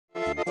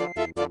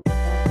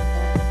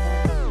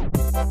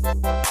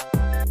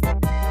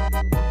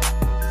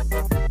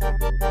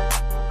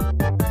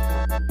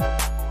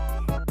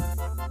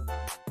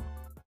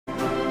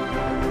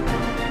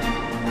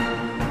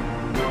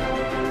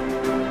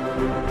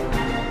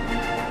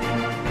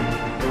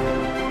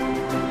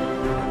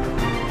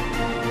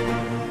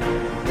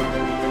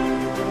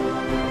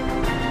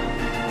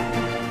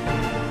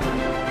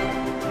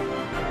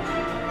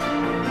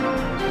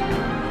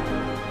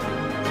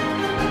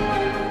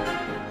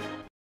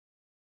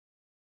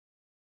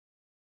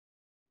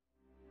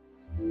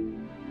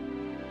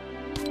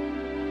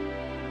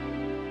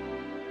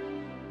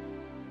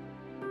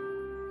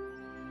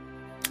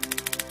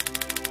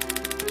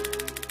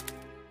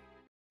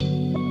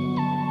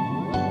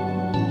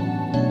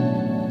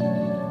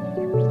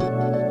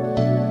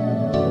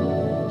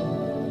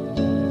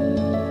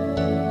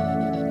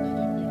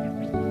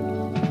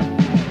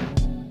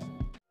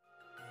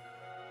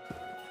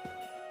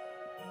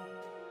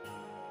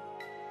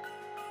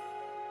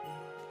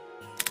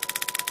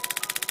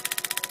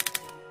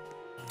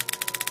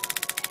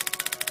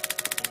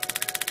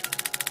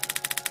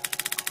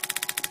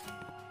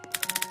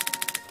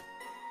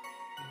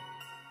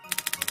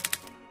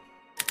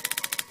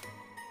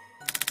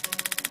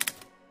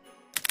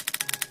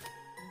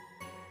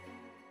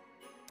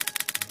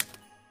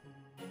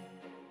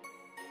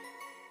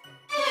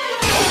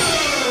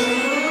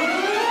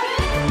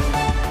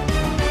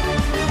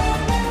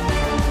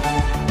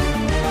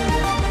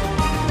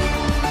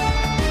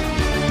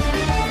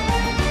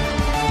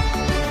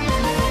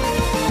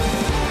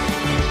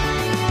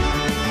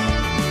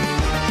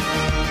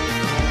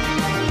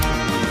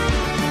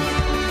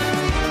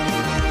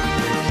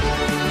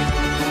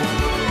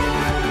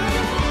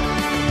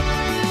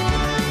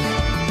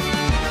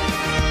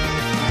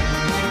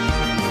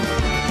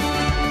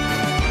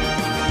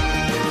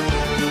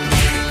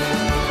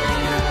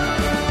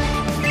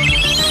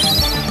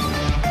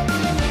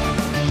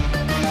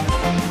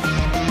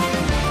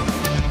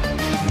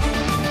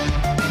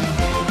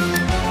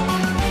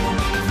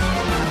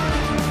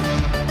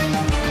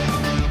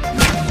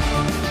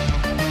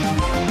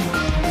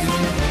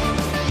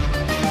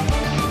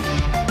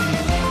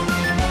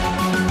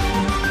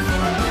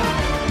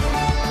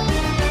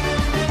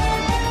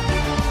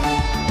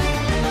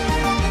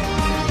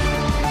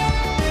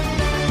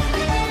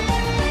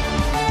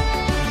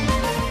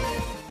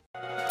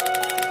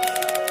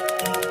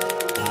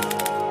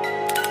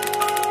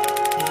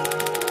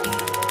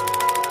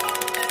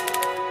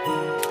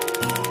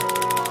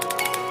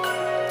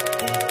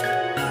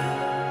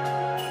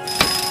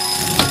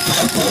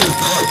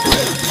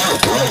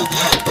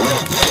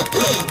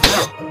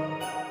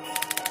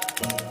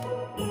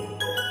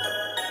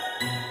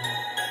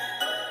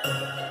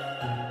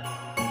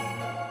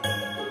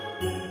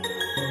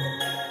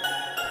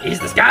Is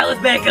the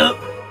Skylift back up?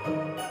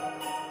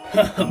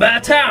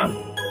 About time.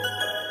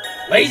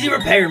 Lazy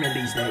repairman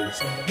these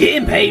days.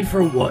 Getting paid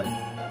for what?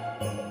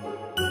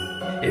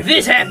 If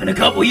this happened a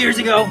couple years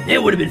ago,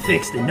 it would have been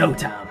fixed in no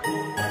time.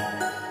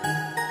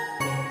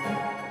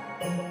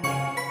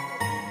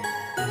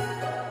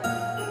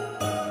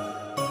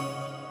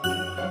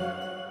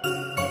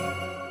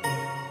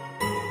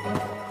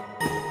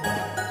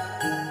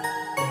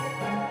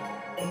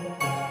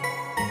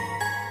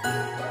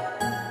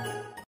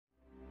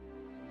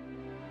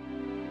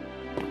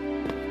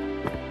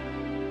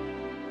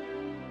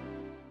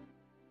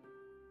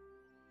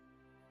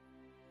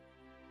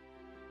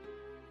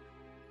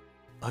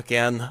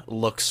 Again,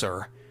 look,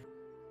 sir.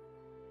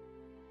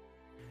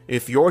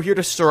 If you're here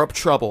to stir up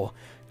trouble,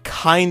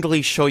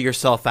 kindly show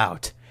yourself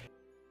out.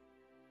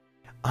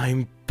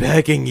 I'm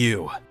begging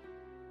you.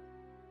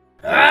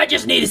 I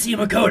just need to see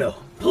Makoto.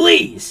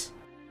 Please.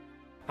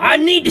 I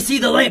need to see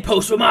the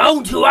lamppost with my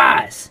own 2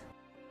 eyes.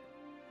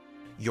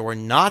 You're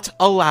not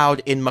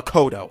allowed in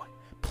Makoto.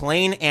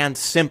 Plain and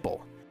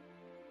simple.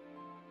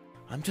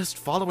 I'm just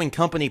following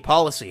company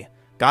policy.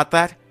 Got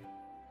that?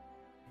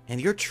 And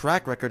your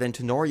track record in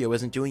Tanorio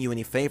isn't doing you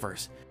any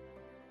favors.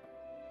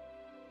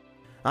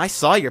 I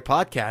saw your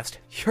podcast.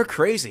 You're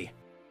crazy.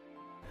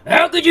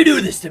 How could you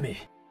do this to me?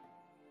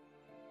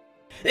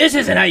 This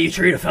isn't how you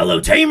treat a fellow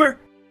tamer.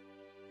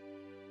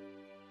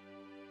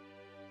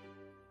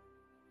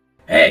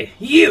 Hey,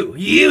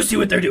 you see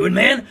what they're doing,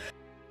 man?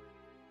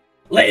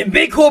 Letting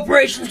big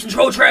corporations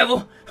control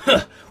travel?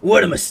 Huh,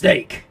 what a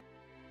mistake.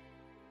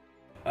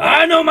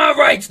 I know my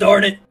rights,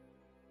 darn it.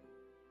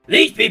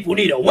 These people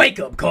need a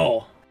wake-up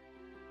call.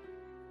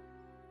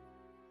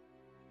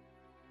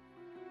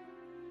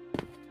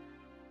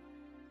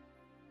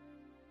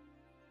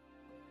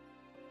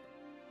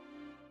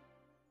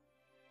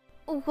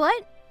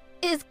 What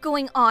is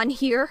going on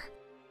here?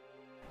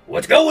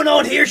 What's going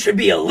on here should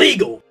be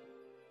illegal.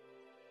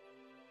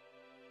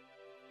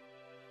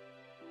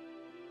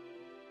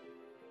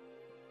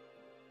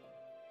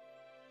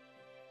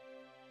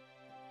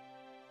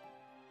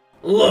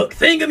 Look,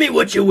 think of me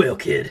what you will,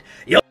 kid.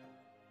 You'll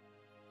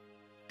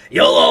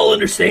all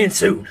understand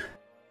soon.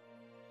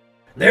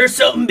 There's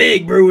something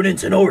big brewing in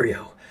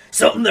Tanorio.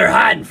 Something they're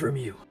hiding from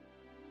you.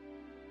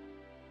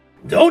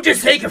 Don't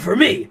just take it from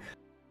me.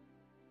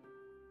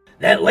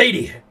 That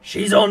lady,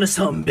 she's on to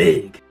something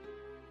big.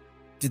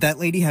 Did that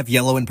lady have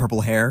yellow and purple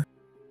hair?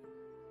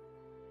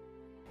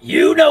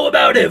 You know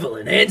about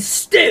Evelyn and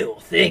still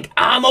think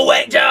I'm a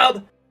whack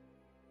job?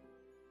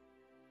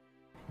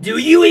 Do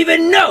you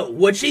even know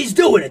what she's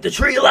doing at the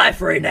Tree of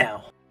Life right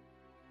now?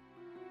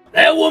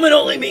 That woman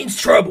only means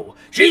trouble.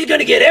 She's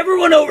gonna get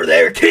everyone over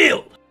there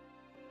killed.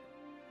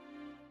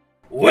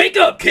 Wake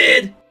up,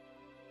 kid!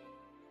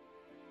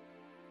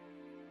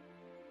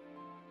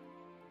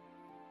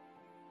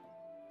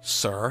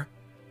 Sir,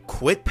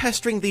 quit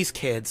pestering these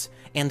kids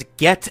and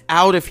get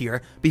out of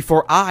here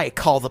before I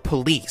call the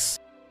police.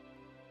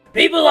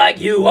 People like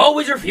you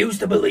always refuse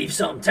to believe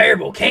something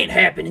terrible can't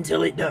happen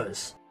until it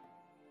does.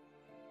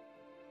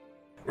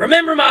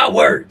 Remember my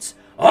words,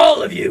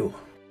 all of you.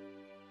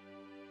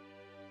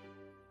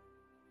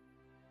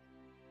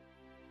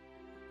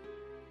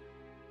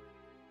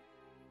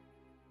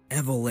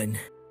 Evelyn.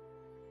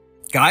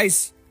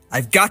 Guys,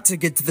 I've got to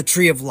get to the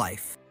Tree of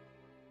Life.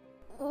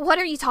 What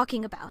are you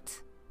talking about?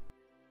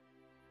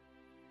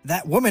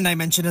 That woman I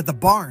mentioned at the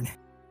barn.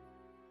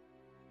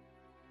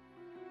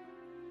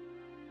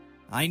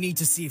 I need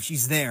to see if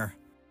she's there.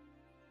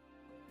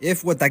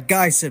 If what that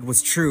guy said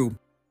was true,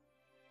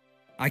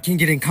 I can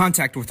get in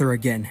contact with her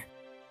again.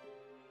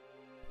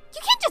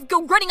 You can't just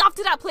go running off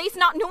to that place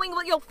not knowing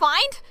what you'll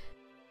find!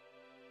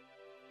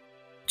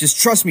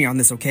 Just trust me on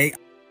this, okay?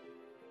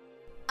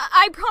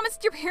 I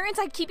promised your parents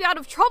I'd keep you out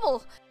of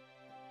trouble.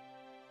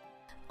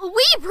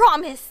 We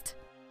promised!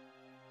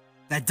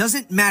 That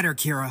doesn't matter,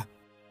 Kira.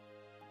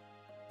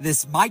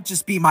 This might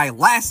just be my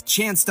last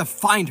chance to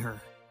find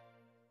her.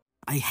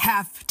 I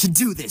have to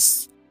do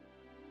this.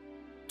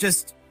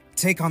 Just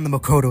take on the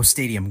Makoto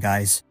Stadium,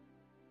 guys.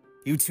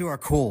 You two are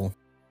cool.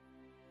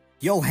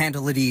 You'll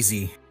handle it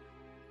easy.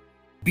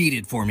 Beat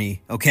it for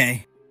me,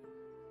 okay?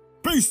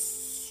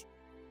 Peace!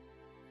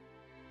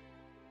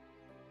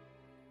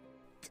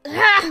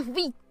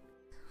 We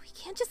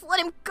can't just let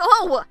him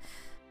go!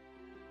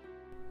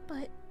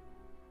 But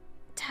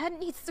Dad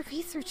needs the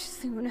research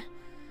soon.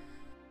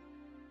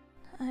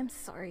 I'm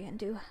sorry,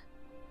 Endu.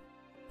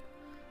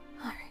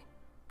 Alright.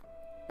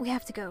 We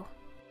have to go.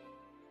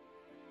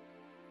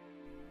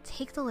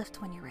 Take the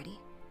lift when you're ready,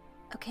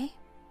 okay?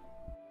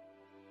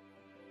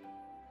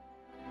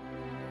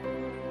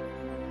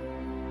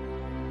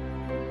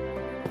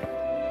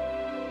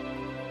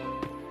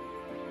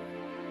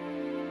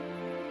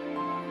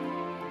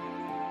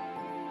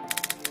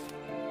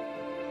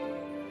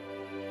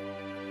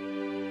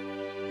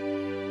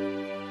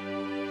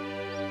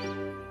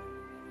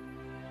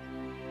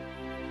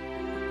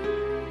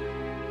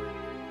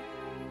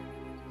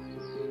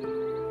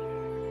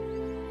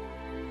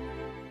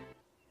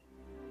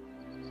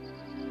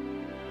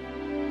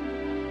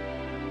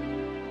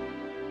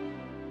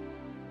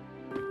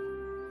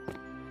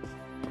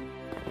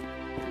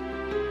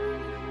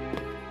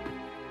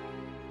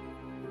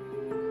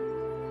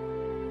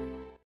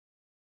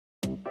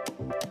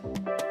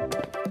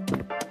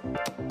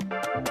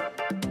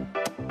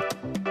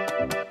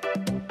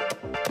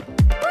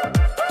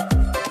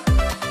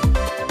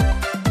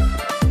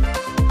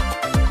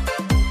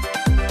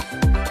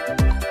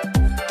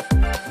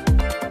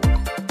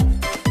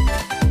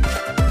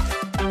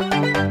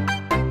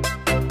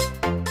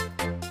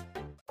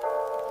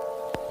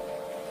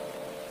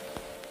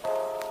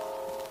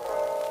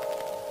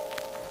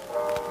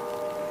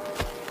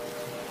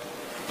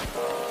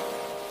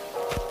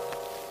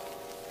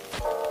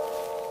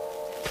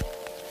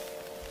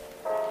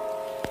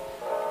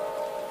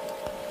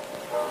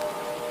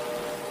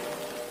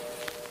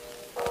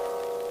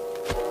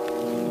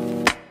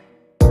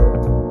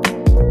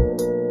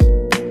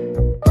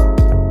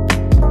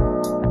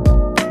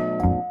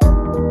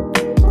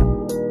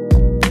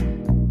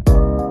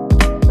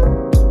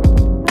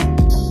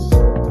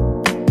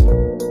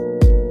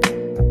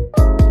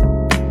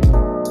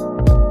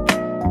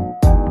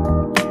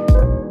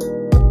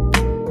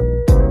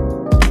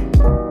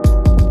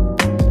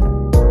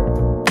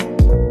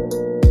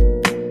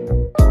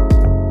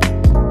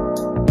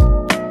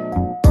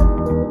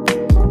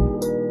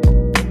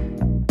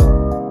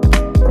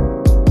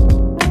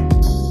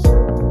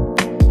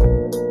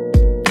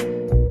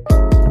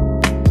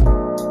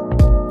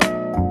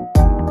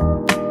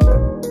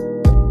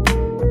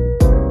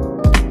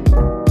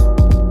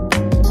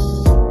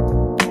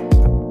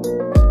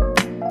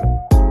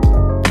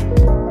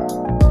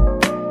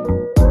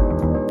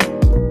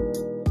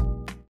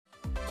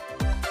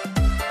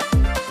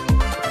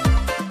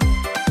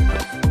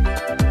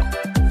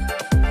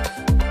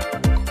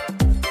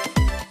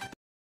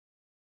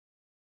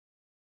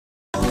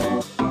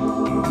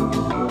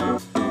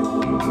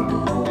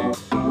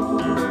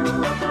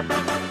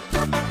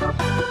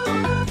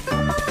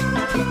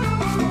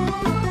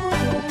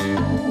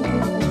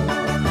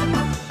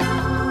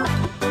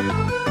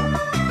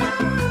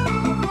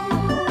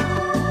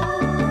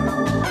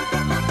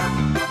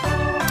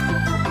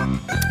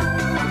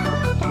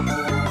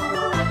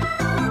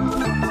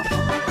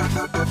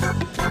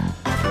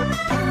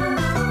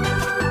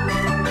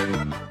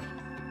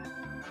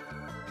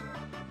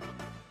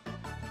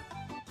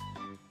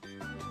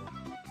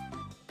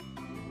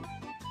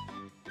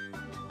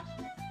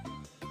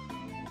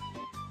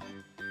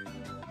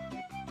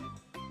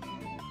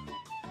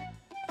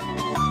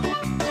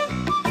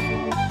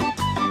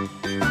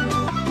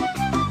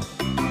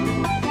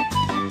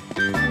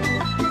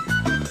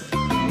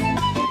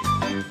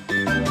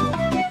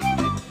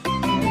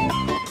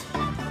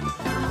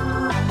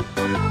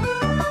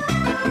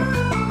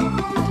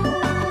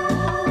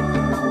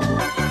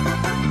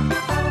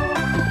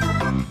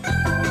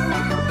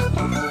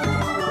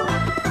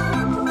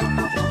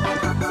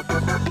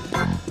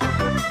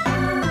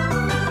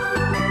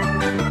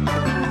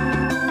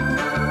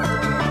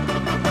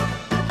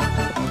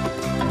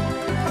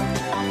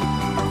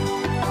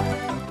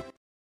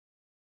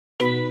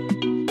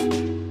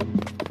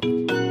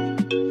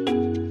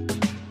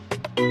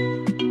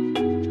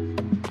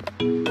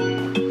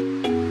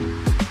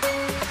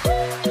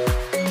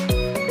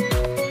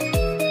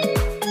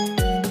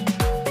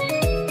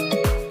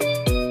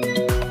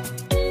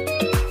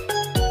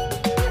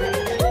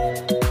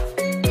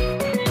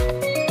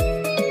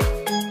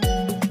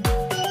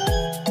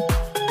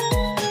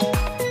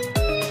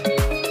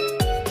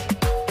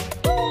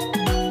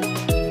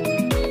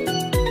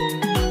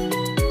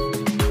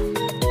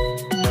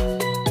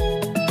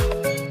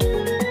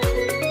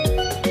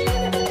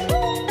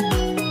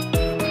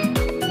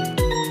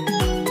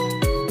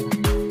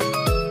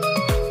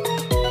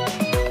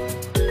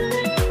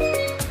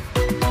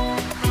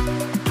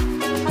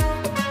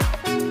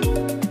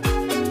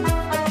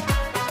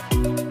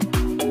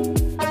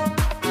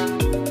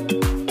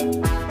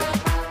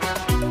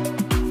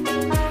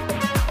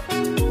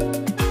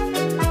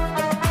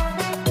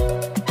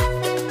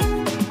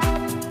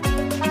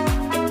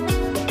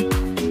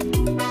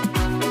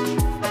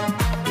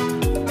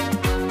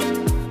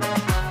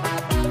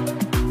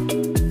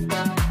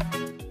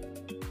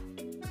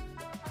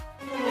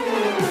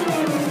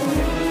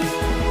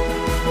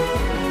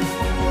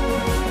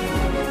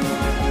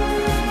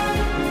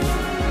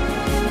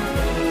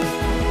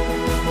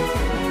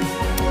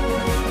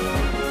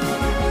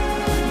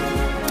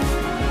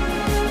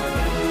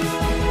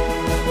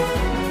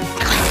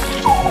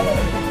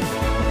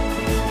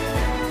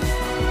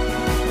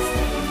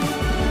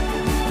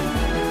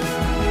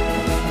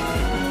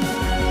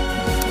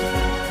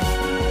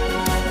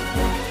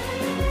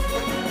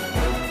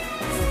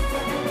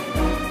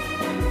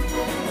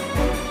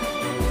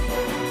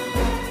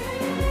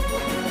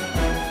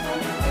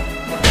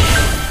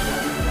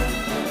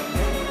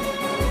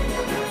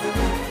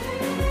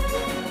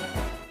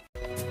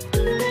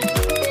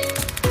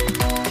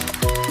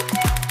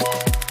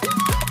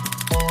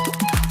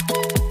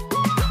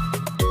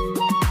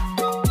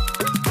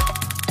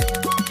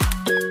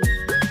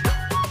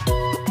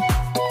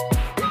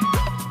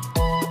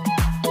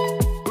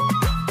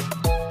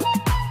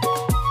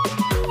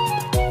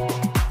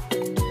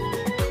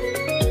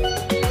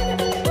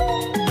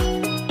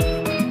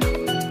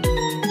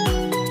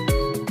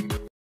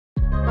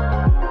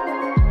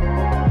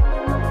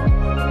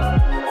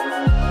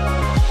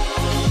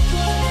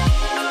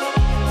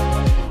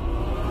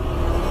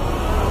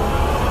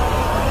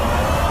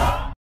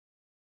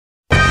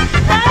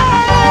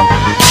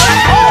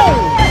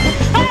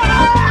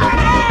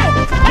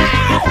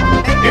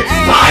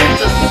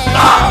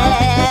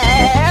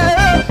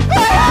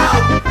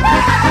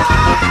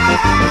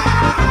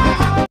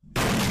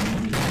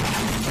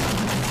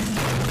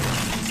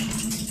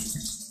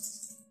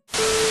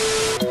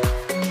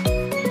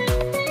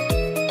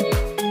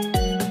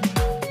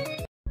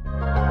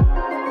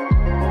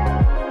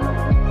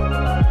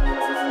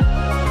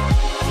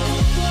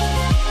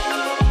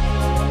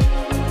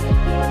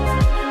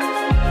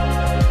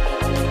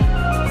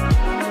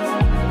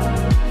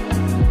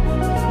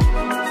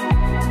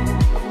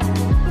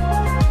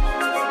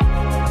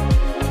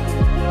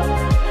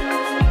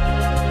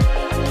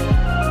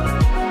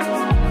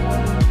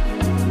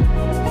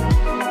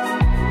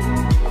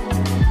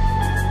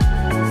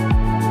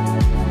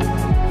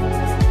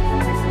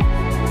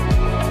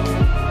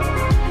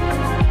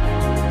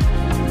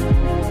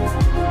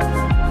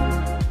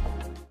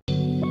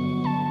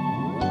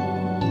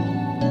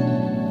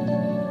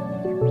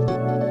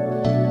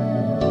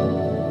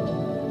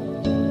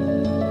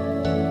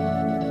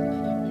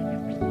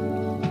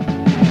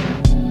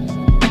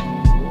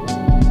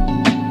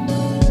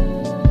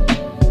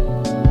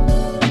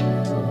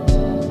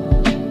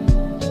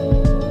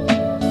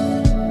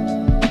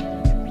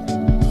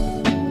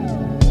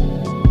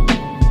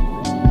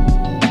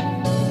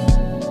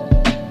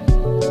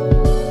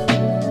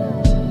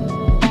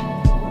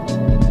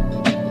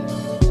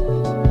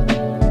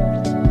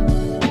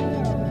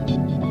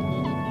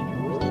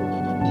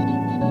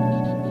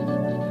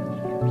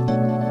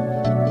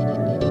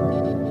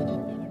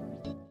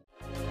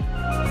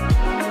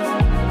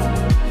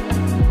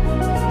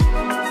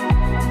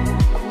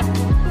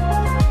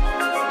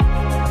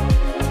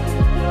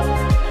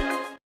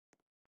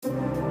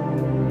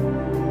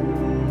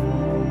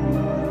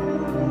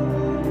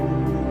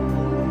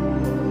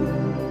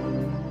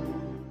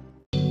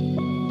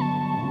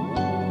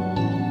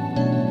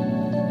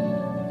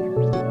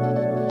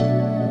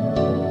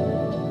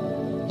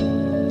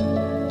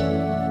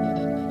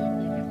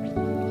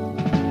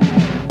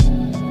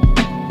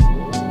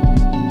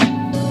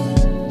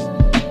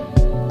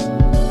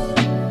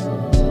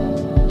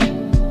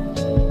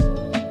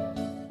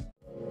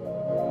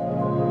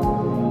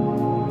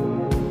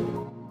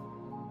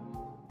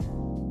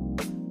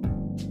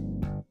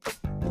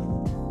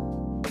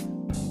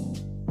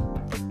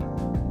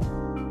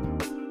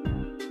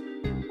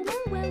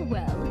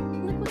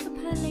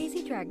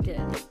 dragged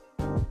in.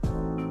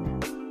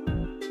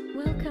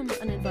 Welcome,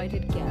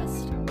 uninvited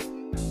guest.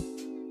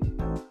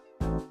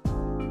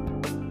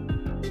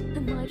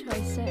 And might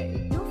I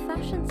say, your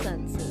fashion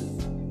sense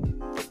is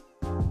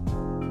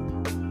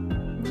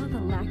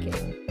rather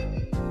lacking.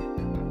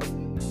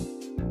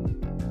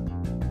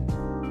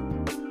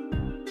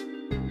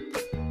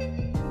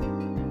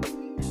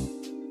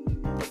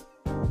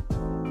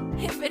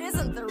 If it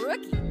isn't the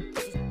rookie.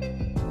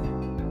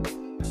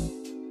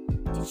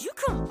 Did you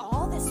come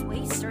all this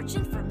way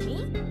searching for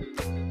me?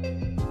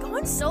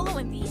 Going solo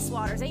in these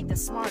waters ain't the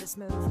smartest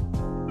move.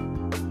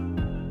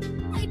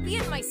 I'd be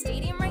in my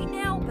stadium right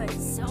now, but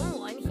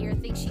someone here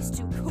thinks she's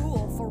too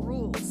cool for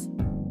rules.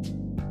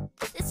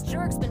 This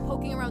jerk's been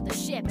poking around the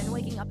ship and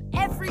waking up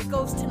every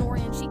ghost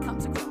Tanorian she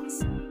comes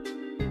across.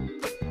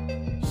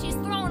 She's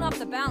throwing off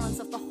the balance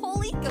of the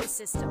whole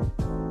ecosystem.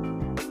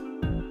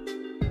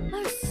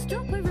 Oh,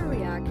 stop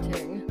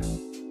overreacting.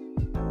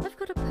 I've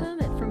got a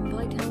permit from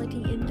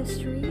Vitality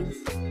Industries.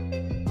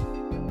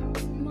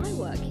 My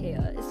work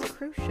here is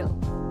crucial.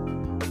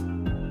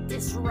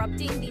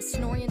 Disrupting these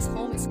Tanorians'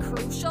 home is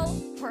crucial?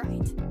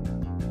 Right.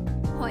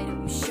 Why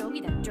don't you show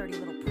me that dirty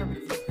little permit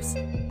of yours?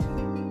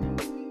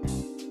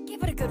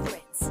 Give it a good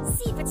rinse.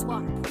 See if it's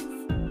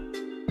waterproof.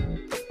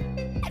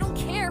 I don't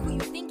care who you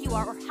think you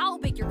are or how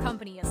big your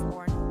company is,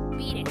 Lauren.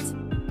 Beat it.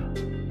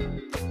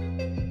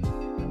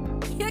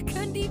 You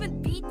couldn't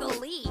even beat the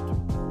league.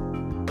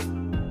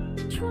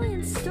 Try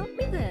and stop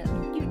me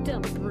then, you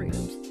dumb brute.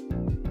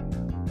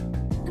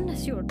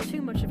 Unless you're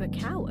too much of a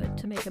coward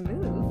to make a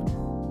move.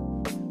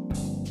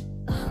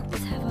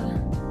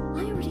 Whatever.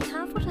 I already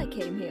have what I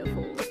came here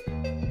for.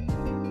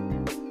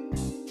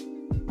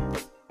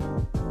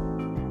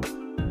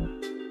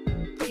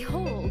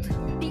 Behold,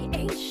 the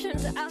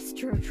ancient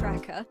astro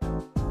tracker.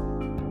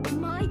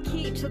 My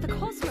key to the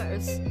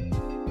cosmos.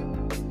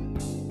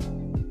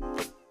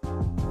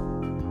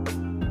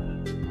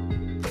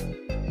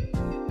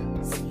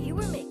 So you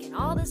were making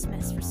all this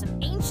mess for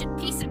some ancient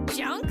piece of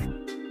junk?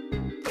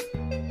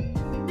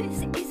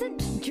 This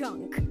isn't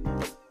junk.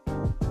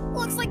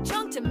 Looks like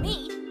junk to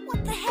me.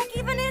 What the heck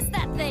even is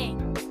that thing?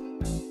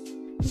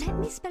 Let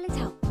me spell it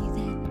out for you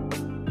then.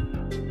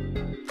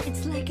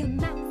 It's like a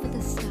map for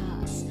the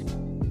stars.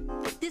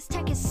 This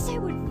tech is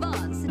so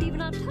advanced that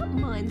even our top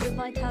minds of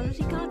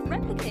Vitality can't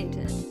replicate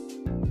it.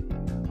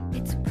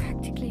 It's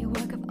practically a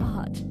work of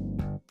art.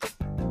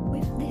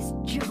 With this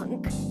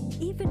junk,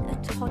 even a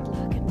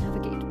toddler can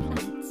navigate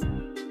planets,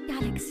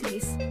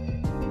 galaxies,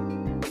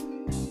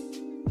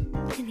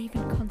 and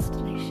even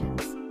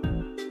constellations.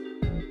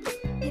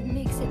 It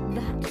makes it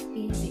that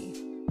easy.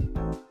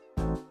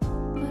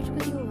 But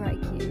with your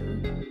IQ,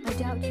 I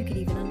doubt you could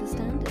even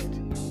understand it.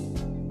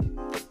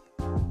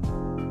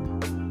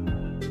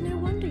 No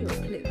wonder you're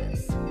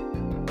clueless.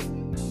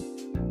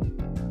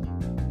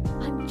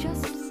 I'm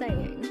just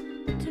saying,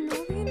 the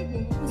Tanorian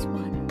War was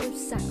won with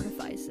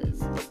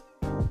sacrifices.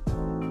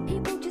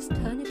 People just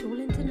turn it all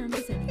into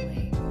numbers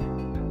anyway.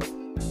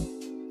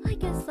 I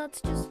guess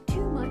that's just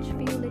too much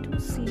for your little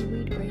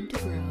seaweed brain to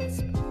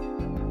grasp.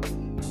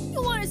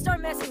 You want to start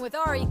messing with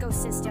our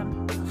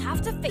ecosystem, you'll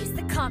have to face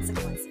the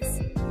consequences.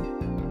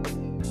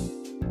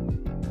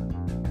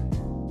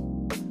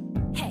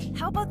 Hey,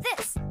 how about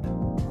this?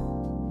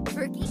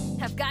 Rookie,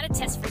 I've got a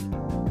test for you.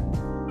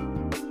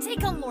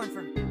 Take on Lauren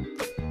for me.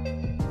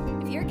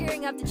 If you're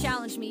gearing up to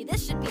challenge me,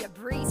 this should be a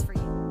breeze for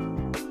you.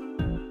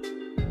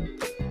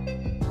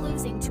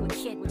 Losing to a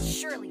kid would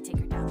surely take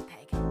her down a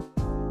peg.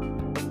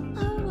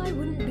 Oh, I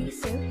wouldn't be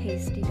so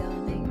hasty,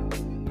 darling.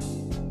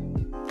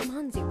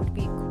 Manzi would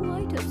be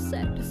quite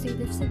upset to see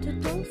they've sent a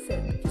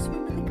dolphin to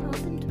swim with a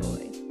carpet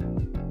toy.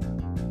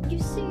 You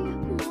see,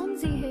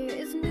 Manzi here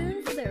is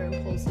known for their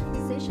impulsive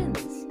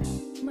decisions,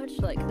 much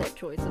like their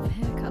choice of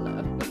hair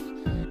color.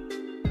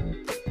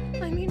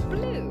 I mean,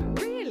 blue,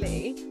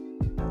 really?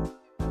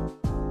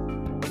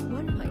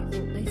 One might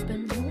think they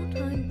spend more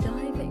time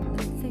diving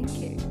than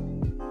thinking.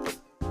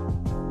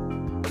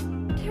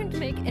 Don't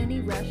make any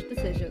rash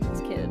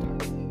decisions, kid.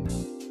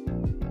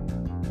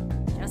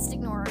 Just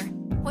ignore her.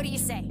 What do you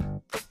say?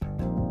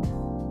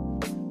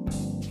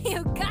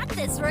 You got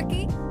this,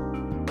 rookie!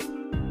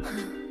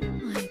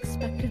 I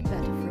expected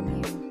better from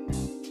you.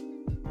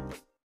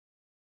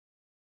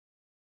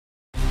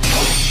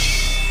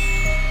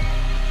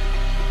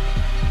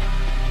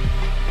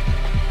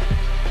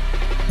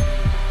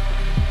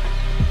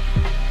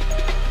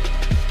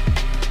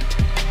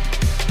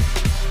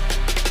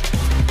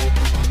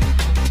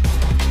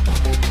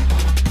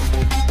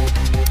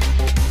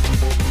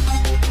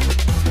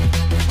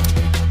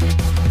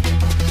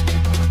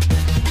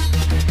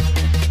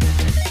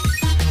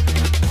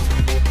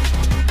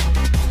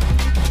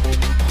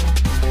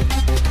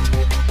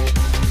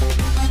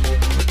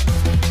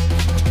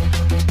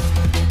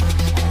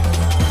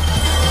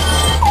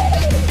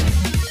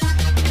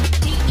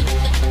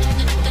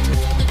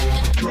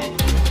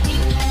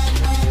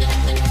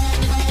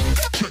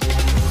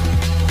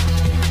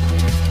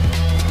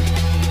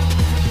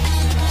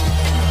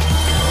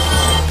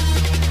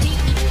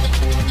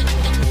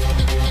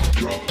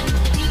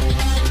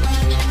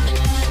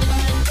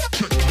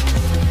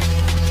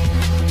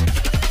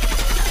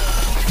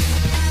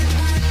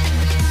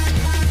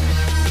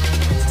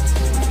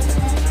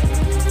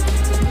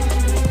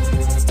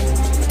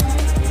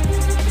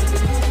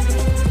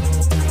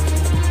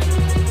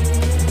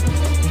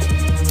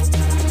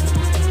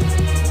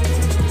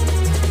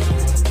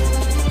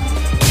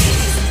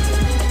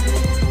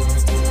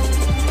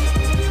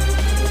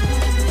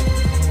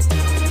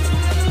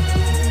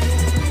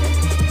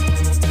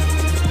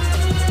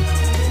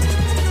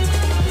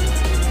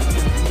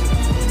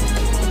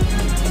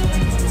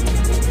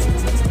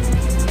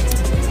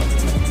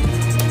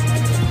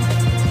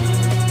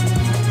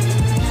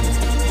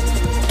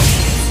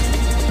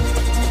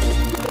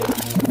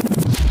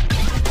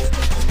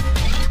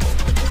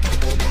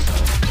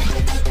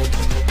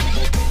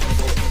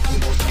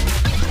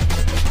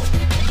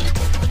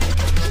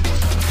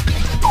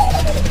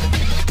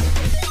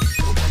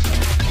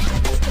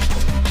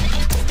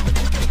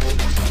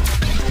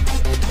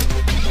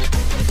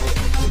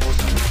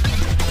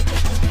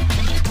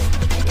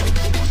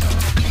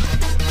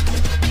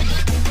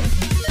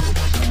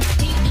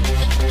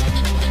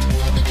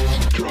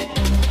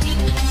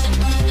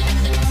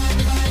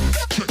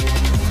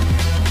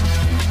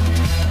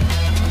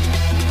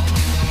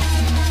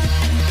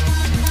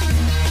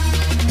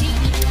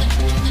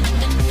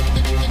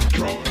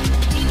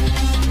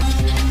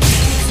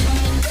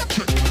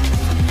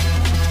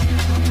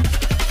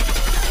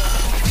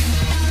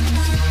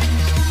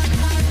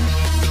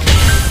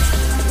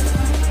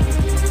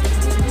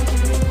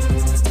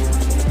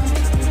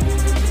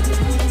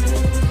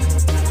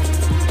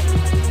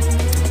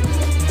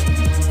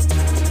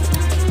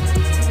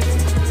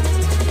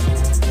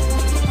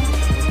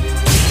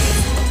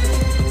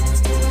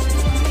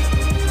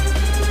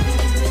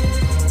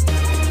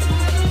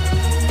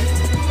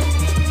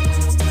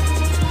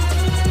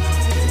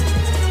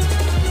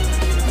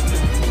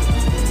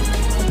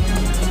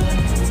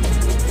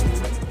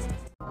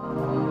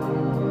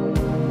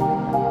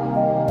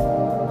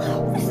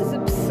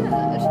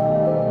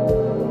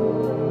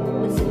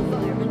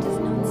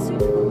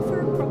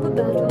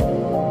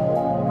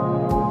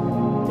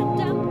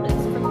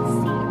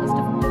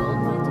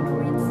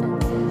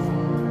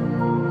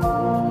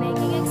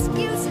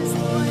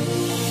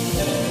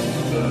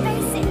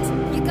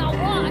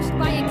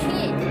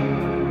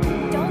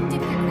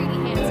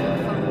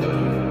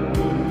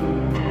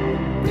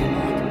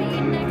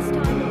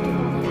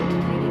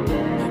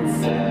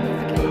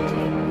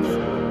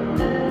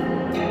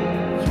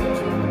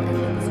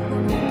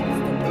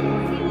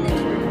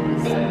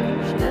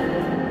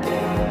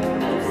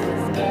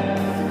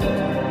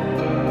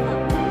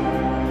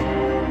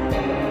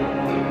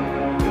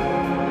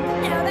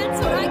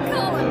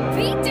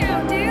 beat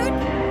down, dude!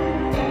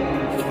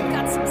 You've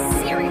got some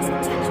serious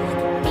potential, I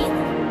can feel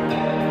it.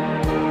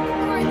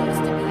 Or I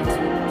used to be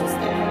too, just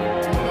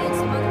until me and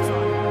some others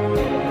on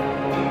it.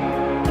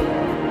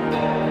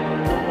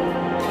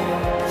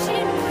 She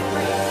didn't quit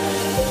right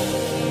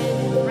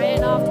and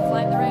ran off to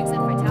climb the ranks at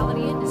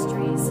Vitality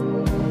Industries.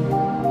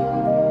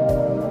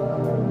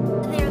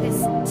 They're this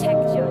tech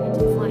giant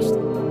who flashed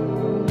it.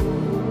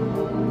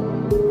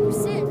 Ever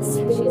since,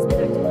 she's been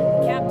acting like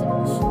the captain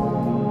of the ship.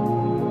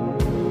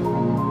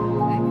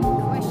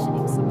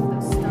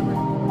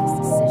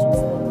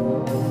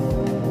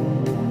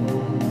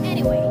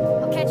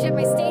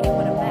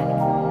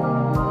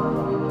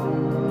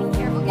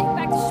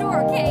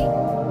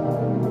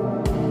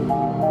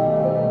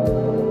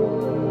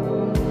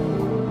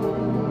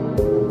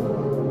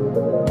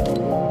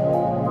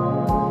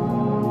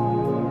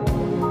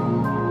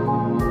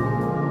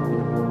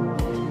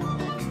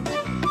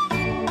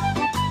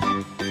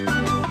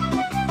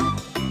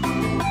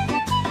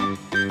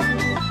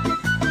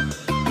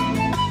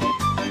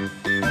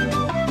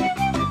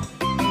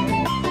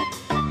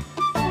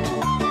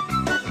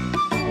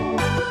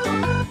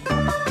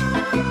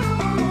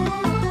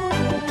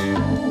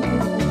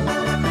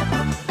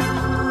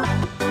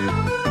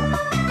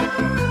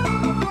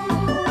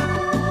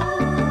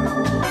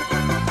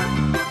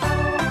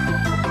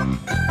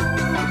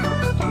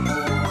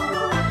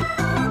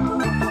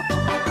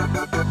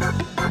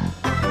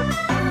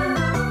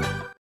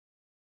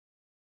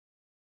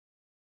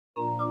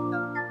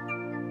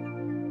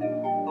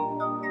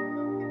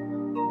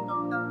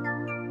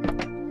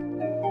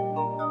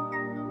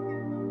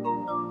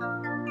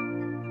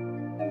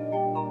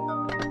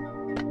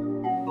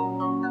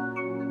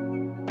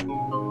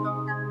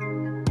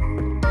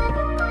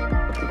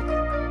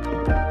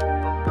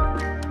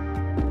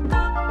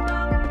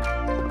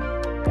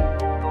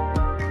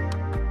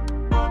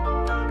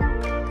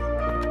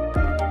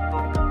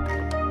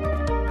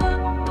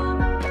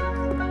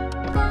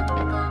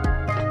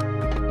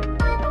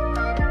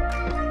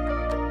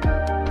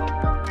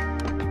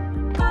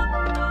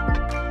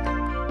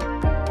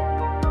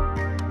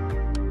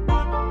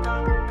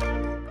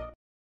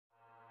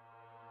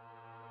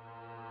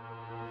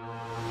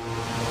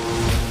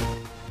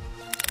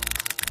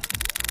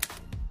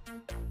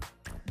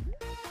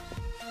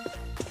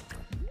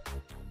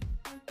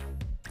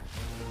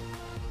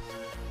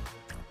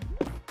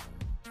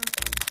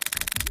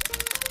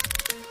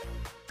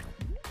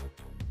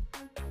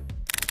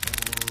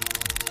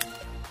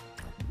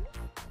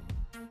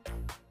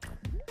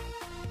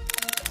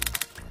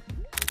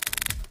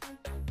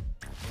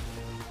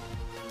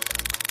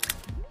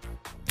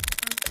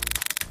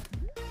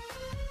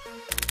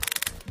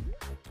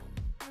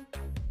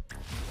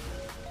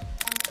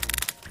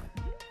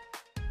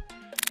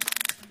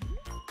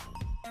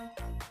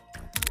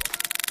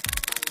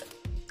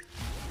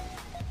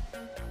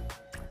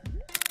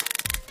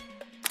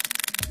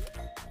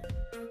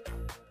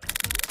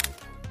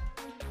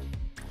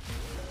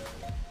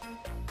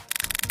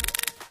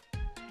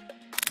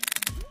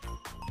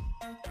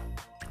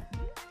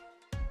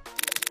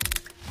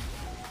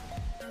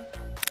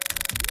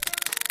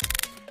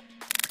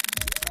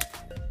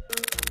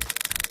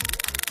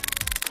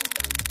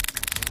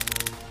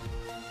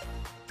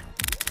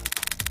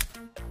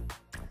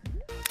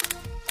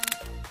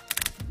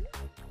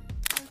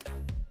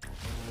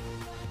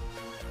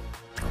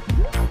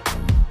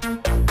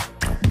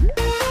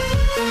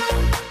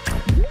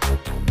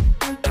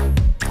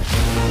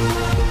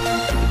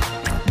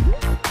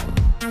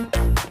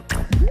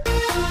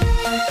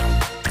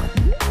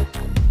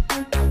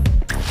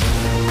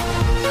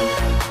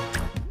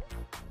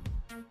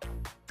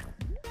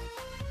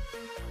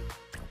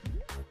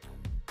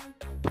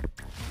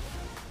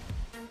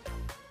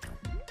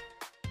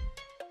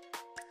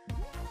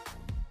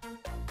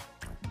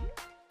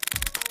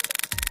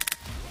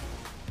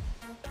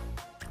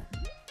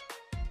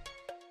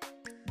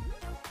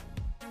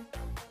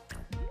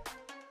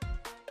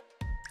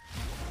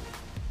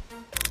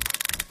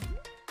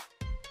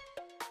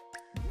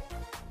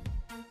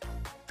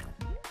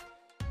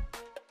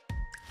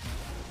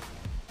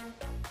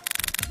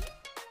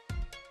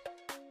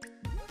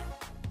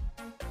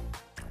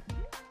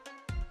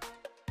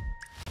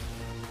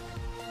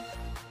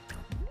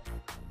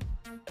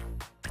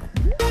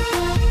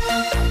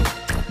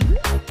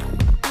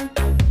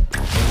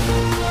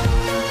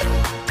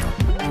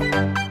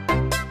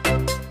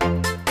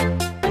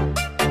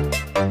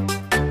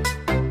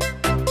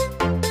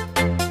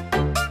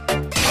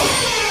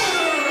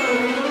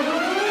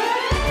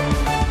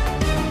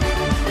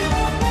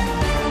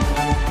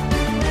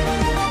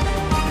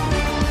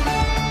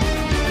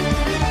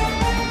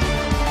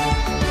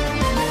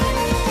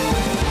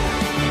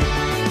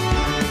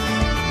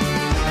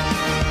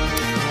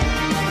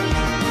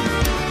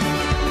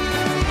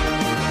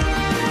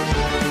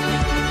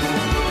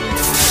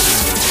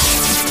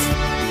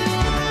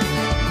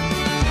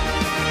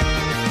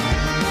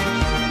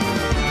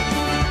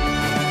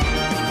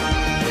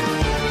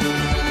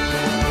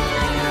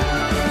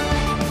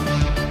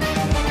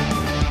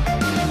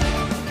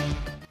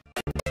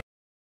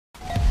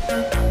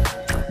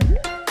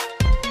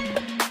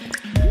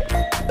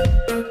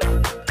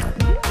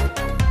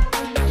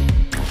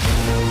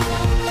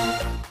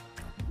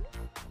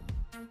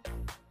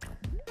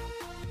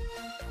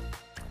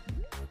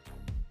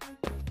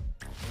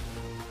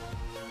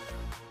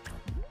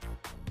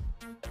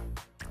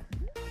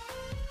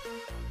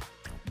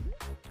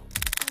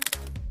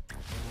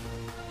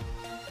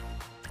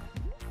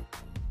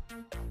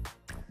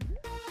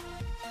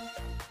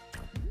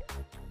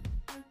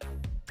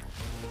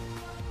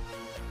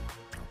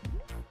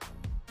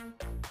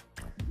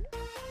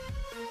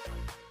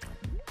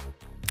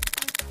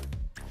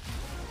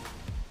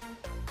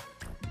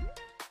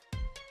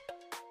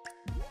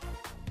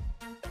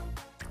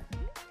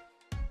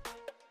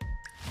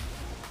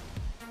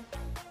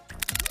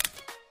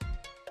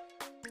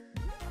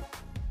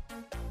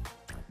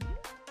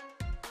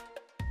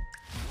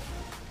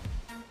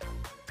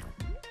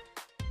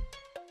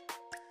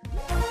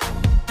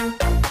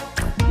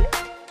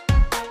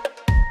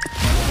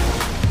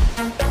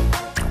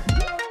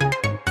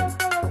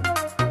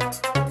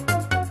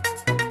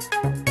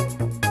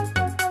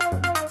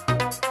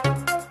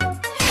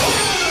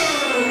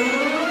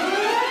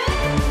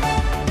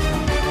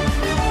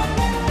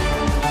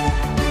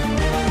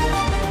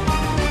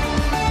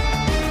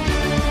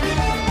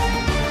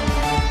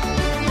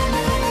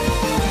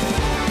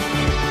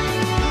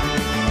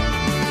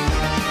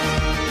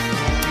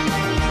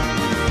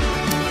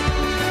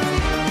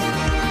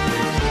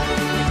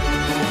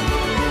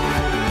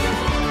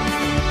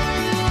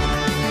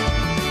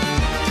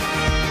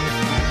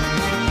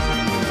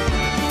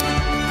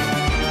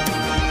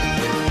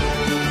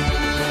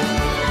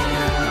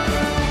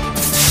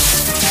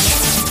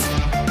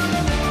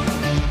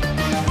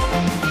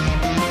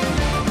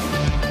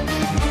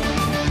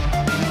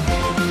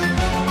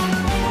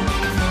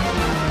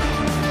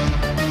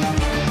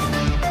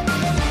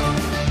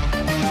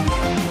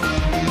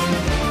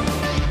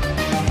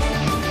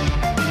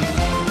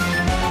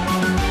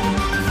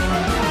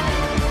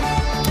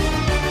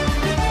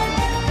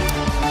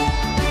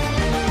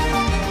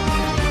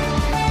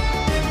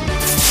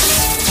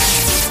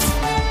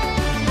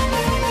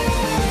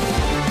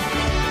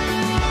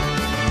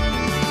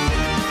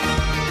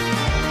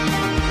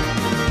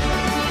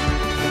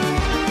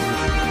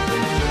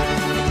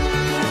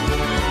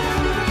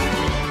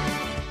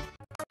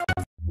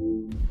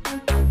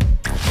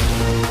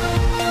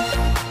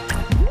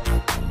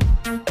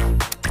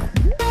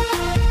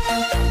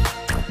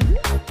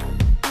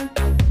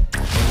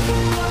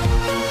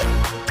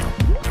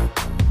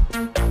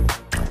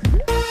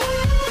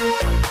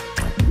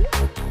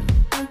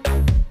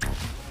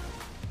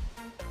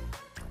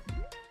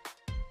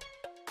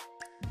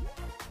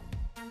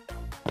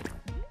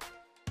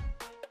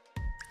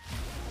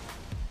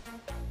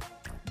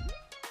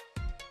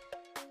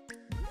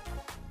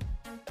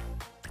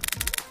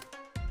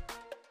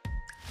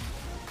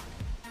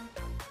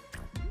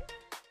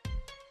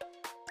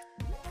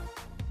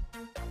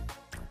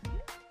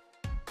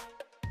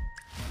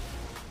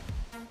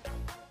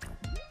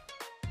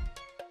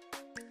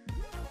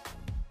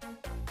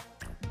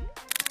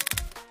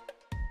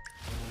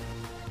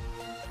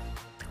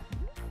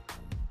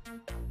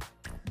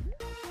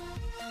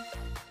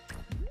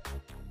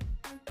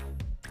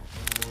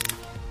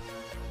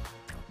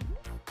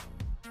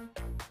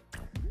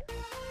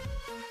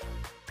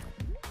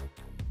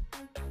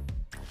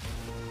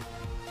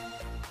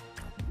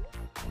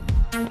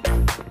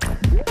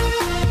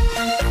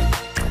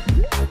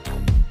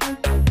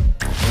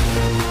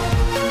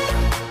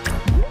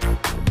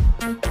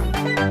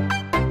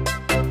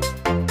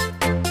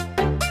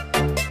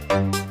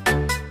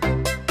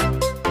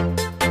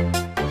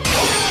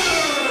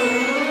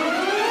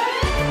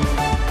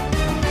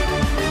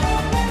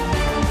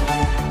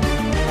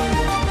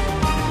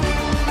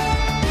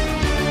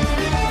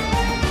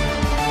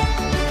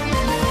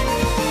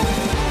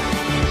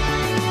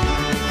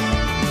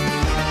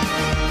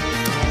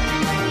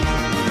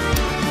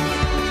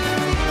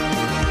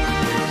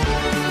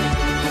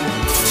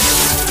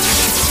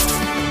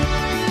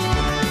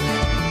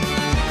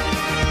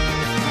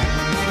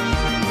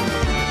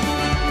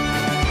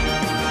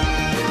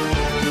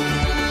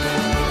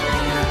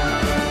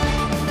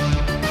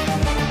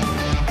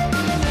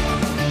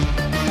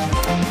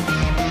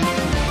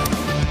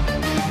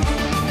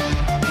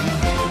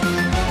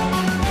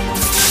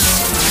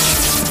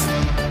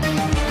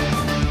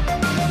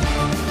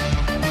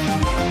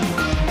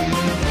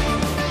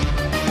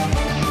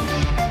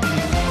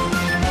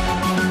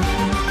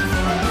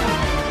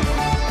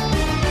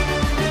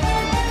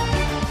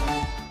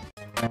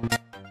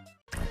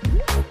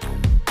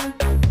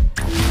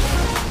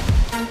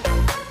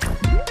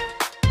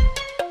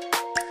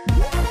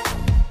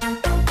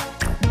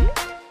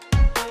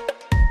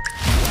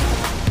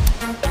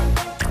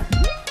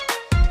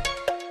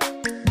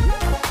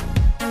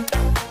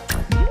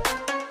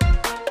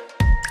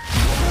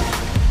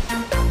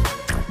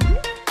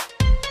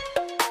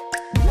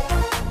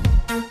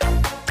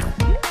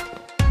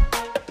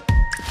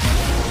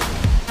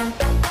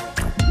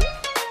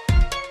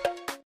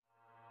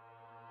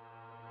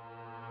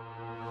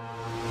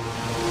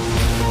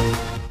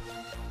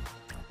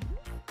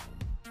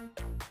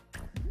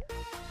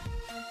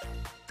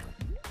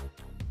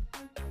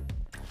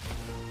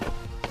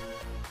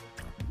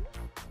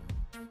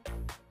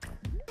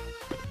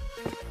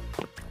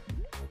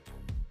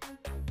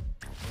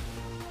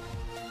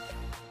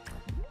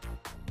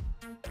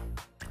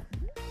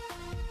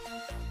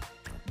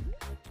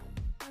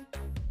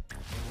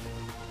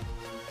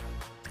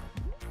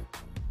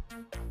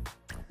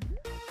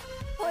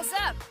 What's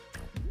up?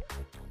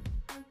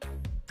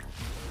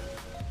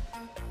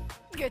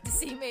 Good to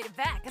see you made it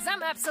back, because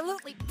I'm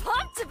absolutely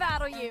pumped to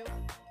battle you!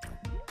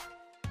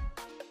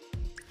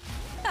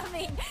 I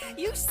mean,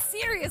 you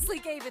seriously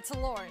gave it to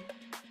Lauren.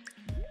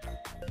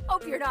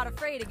 Hope you're not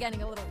afraid of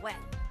getting a little wet.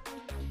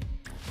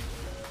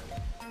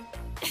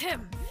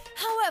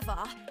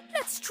 However,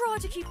 let's try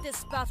to keep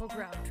this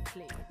battleground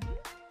clean.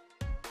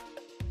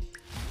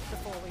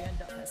 Before we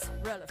end up as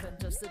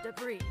relevant as the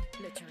debris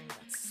littering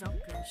that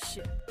sunken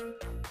ship.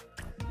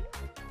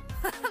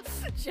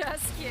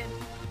 Just kidding.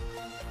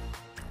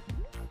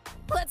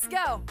 Let's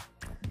go!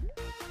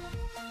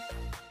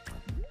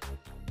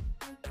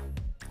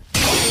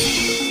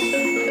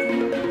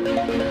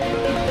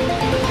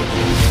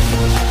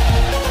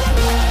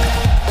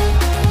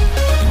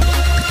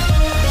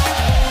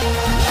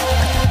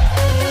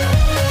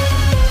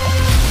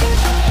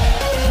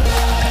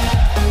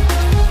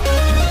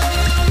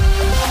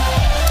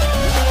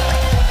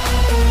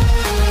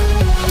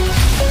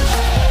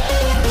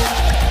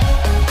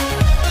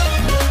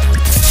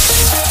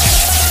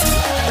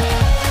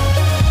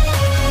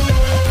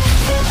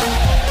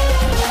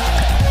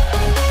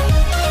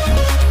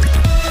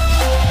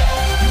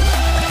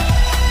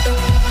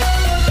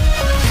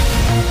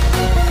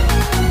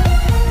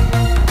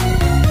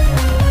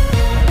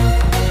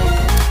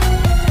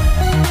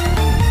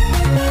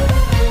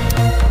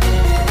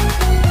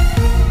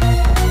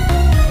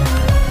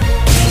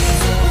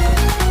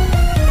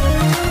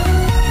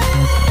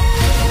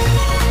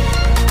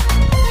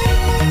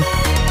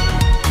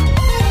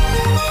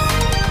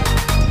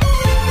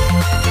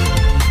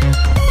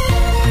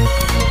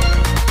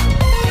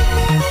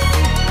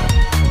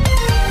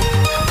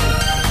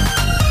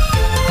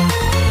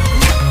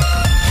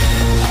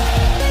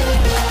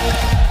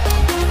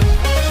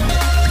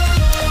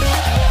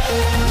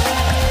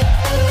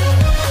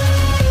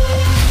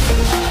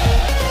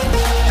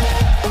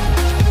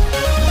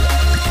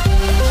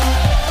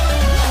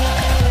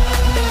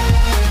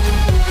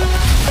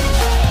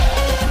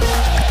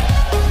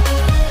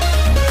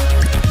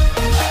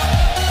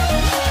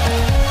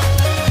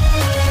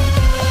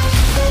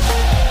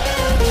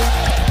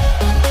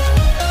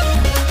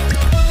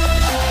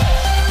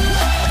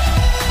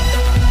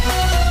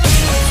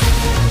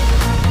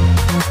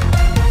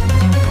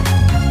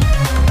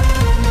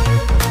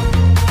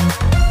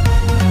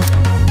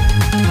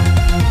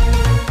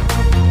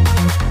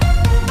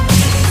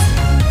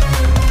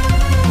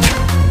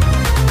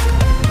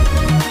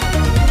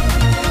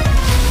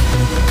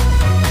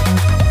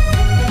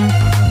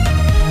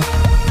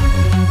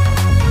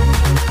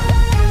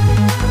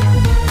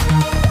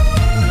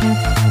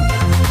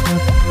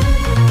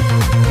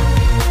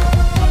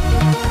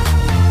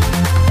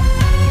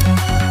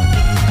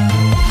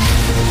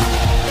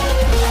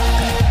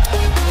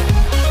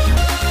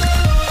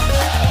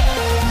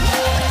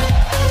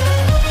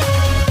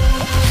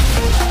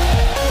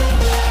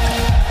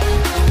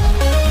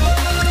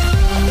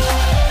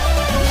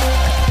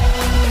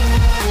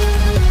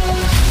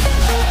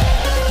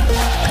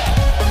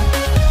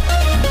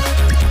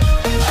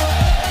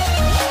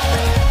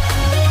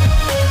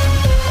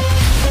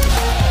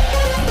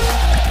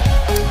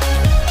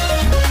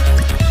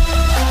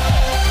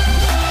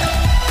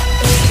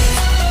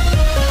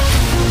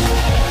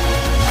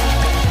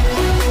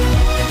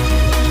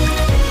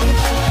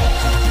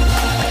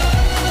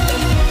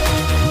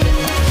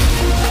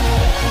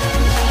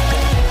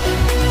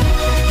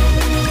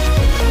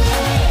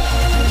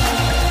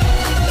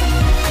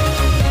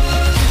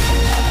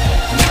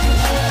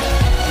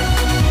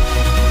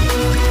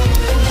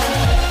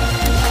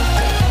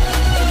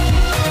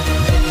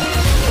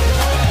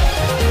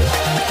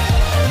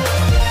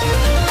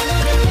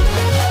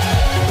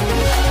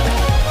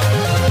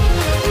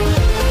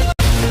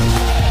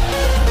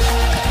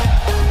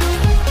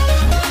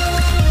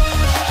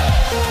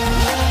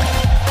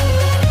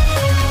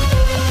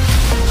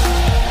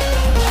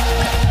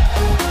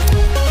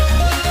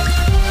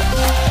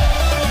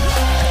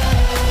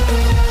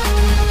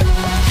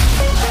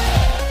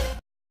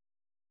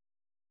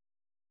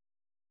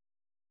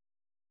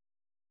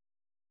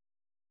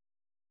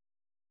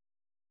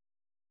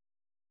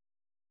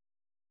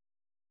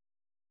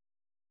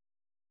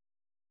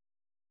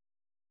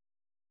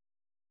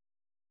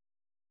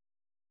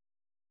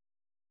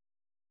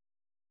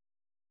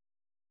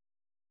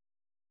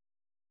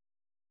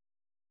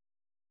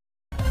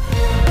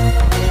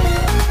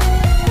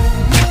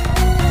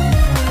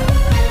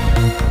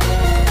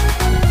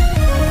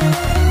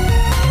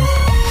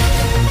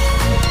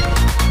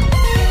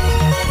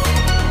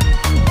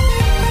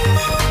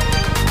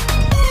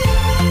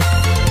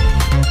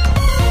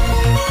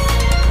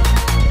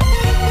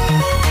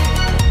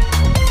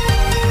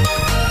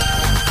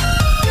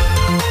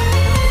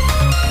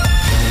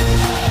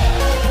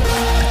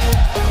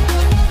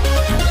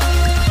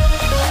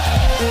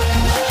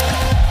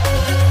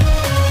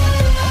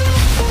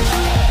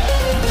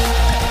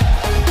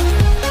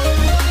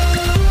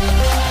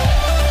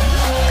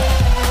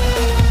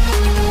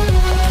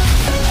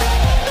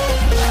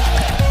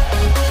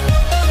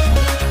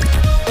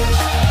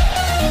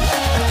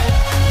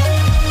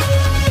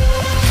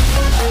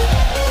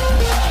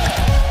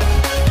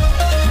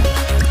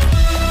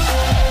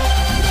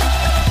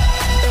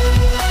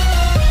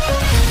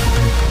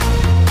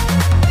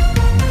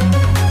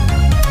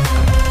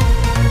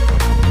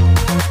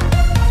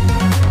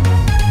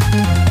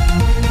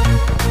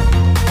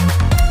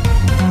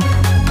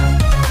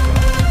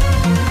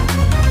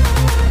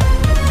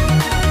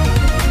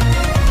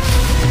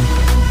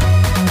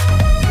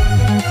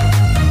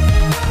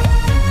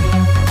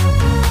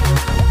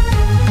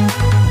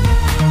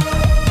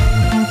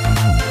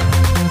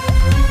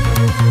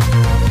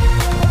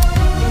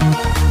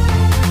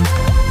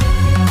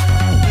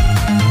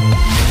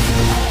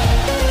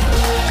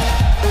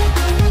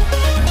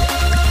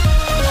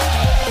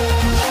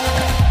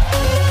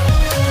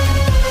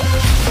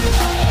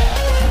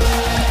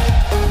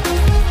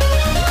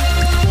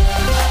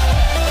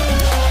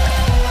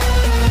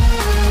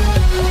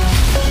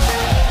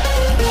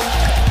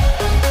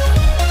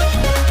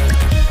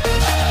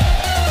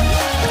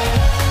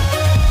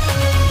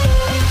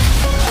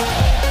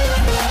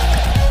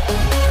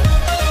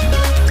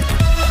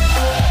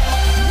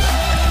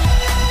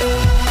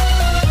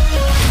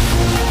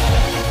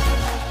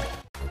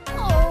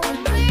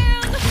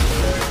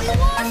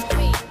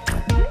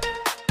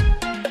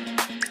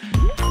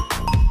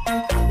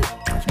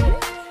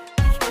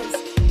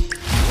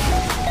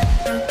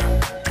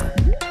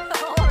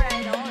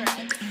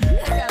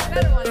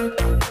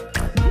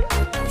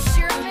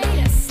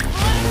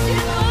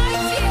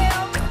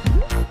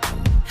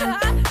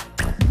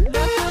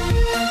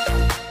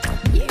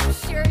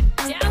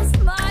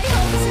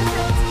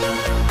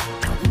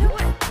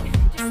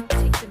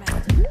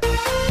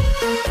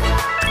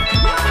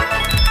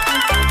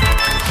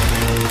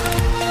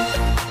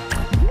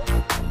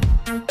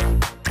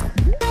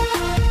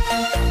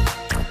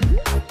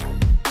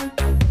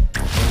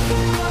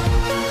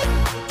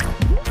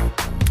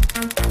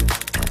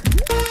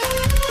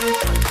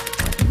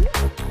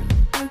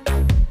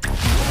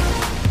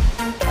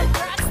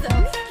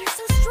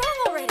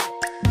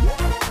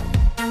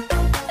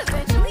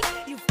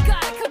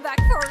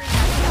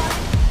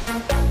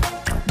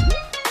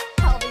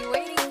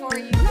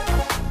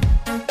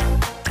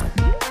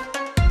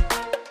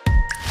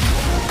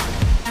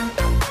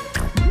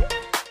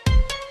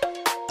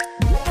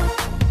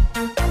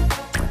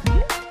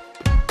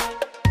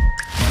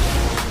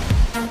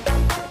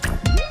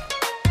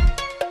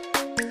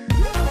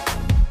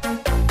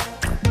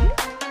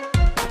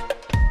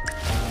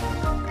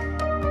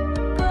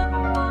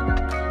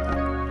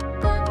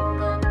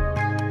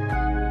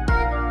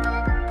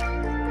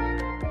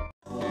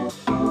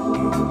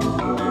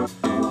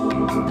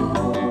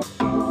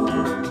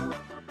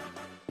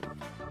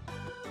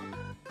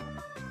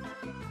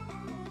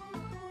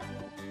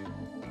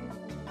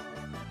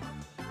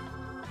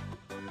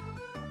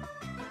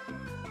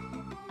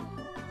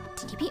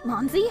 You beat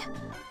Manzi?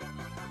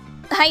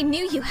 I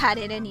knew you had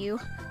it in you.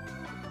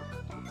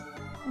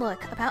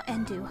 Look, about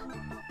Endu.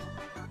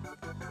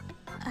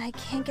 I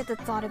can't get the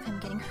thought of him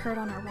getting hurt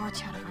on our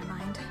watch out of my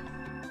mind.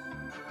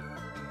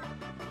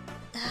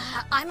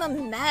 I'm a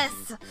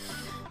mess.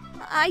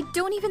 I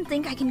don't even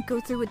think I can go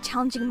through with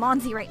challenging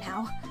Manzi right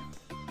now.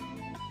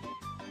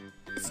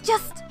 It's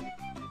just...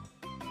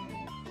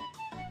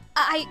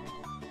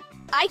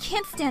 I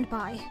can't stand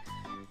by.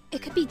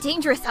 It could be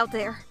dangerous out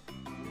there.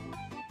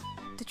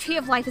 The Tree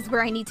of Life is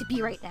where I need to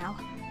be right now.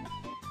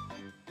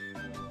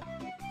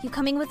 You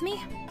coming with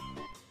me?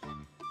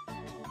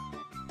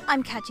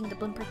 I'm catching the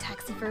blimper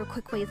taxi for a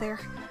quick way there.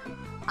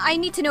 I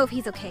need to know if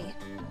he's okay.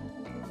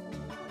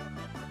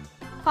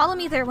 Follow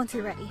me there once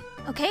you're ready,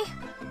 okay?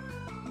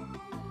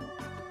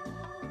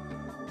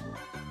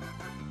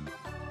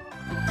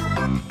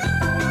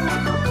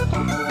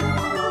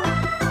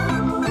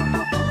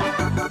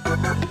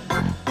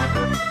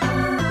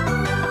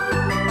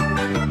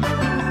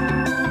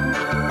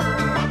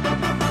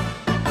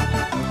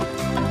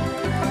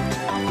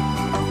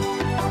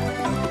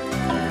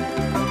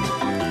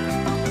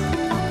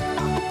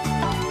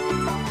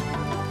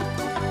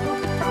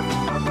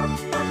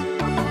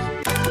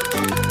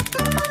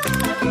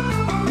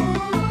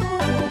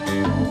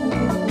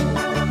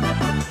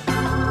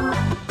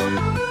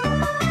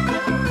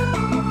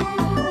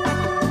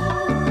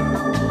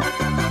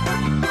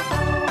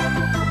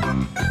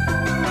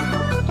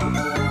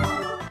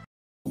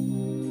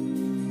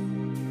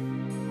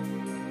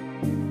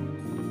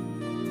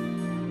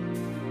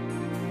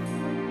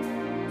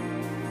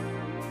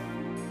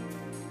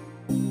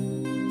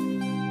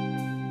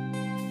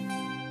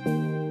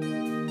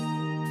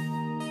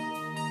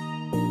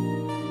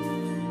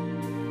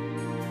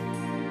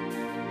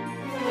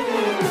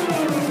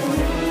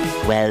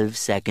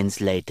 Seconds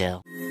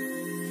later.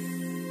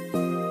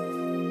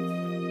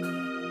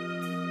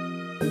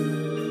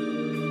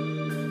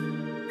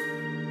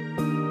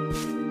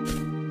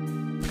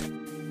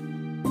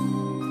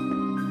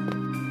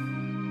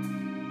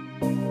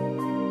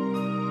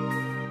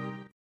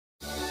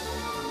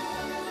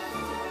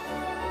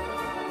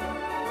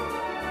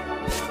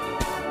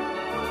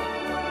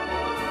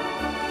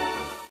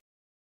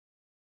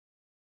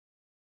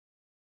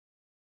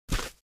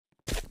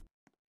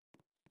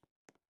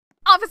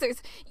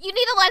 Officers, you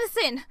need to let us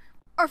in.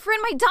 Our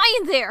friend might die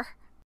in there.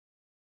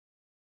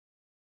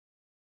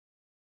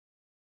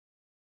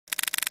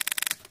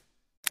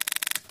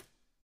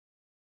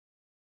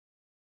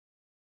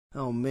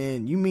 Oh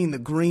man, you mean the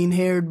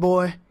green-haired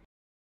boy?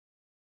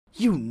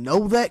 You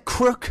know that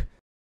crook?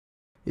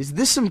 Is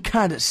this some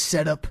kind of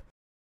setup?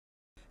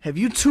 Have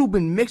you two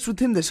been mixed with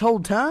him this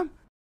whole time?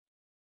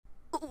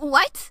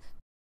 What?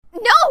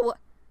 No!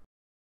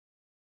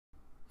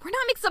 We're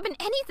not mixed up in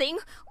anything.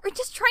 We're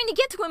just trying to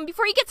get to him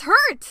before he gets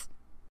hurt.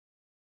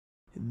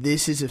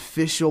 This is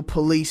official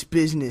police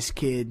business,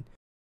 kid.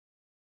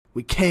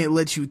 We can't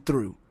let you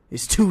through.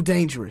 It's too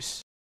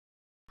dangerous.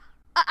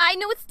 I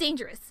know it's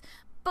dangerous,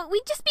 but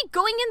we'd just be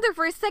going in there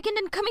for a second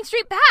and coming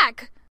straight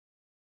back.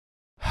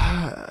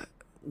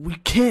 We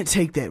can't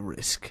take that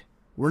risk.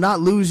 We're not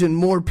losing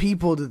more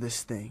people to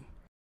this thing.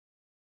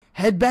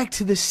 Head back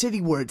to the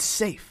city where it's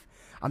safe.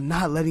 I'm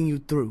not letting you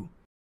through.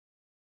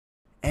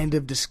 End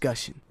of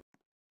discussion.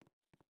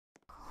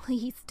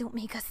 Please don't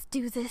make us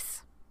do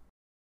this.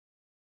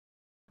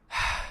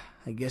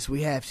 I guess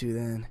we have to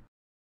then.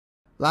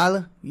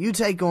 Lila, you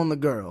take on the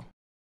girl.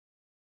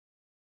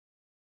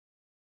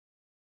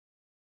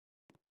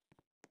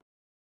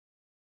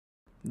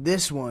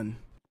 This one's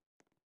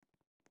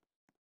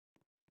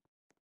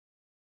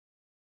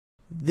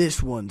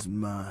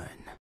mine.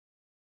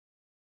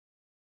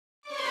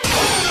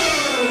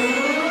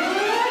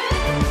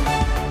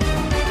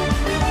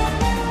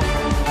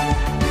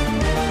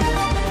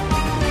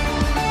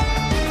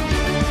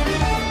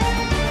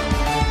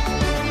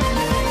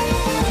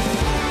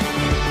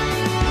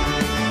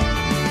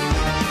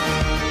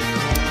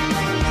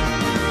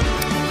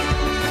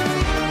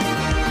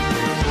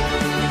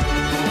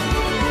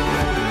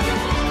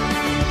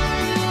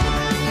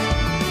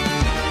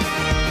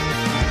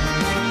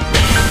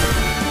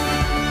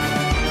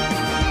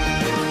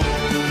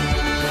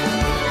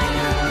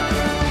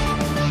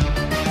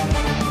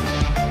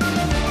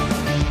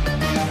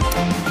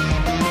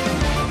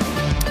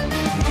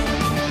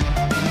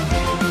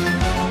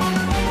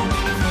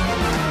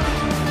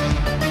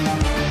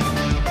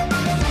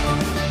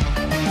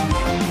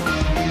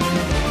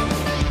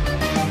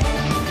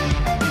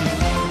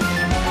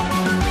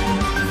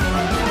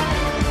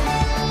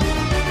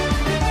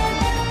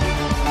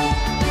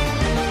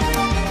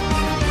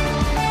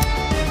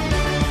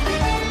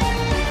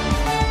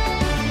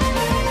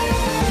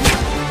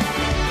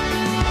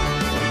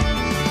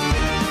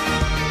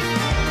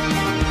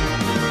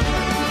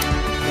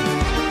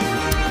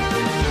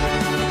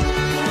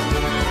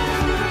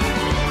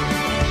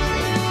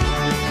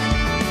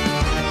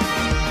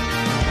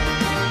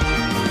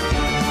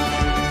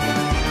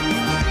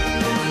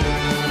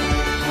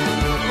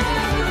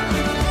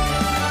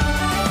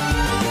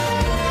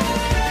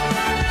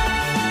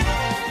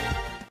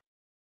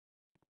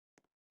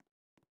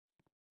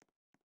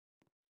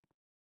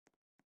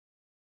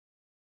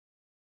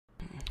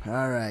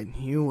 Alright,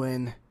 you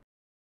win.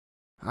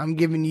 I'm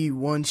giving you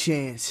one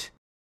chance.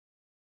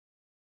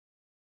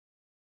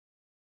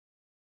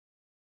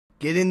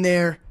 Get in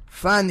there,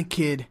 find the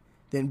kid,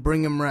 then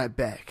bring him right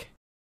back.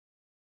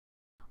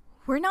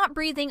 We're not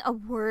breathing a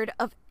word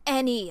of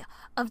any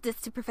of this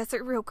to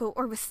Professor Ryoko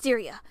or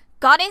Wisteria.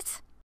 Got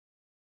it?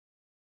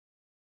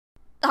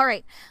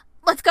 Alright,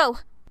 let's go.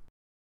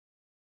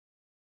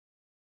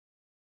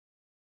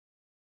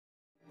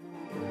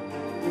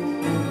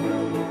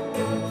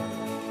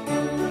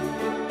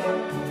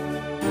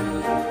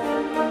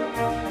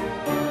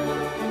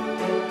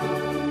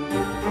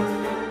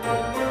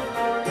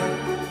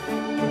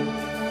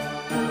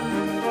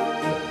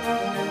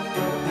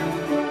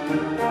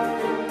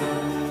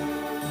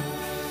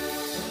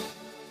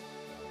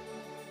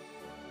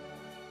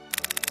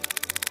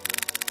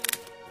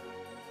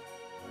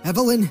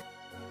 Evelyn?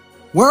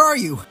 Where are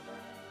you?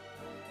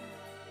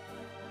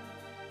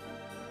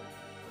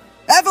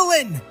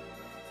 Evelyn!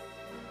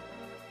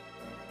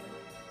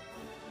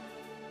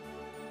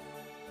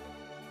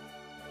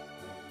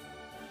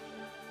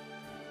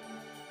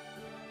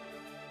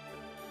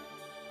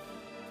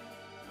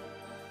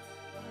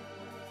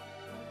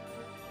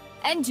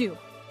 Enju,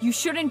 you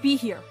shouldn't be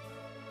here.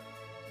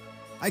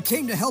 I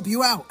came to help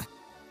you out.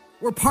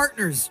 We're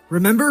partners,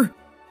 remember?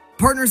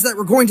 Partners that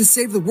were going to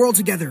save the world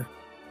together.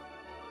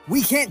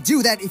 We can't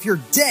do that if you're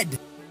dead!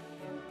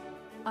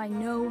 I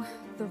know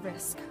the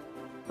risk,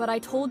 but I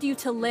told you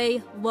to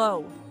lay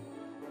low.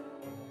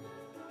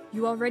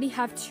 You already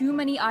have too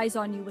many eyes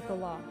on you with the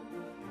law.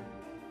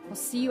 I'll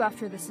see you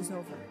after this is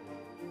over.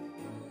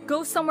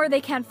 Go somewhere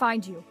they can't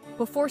find you,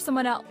 before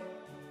someone else...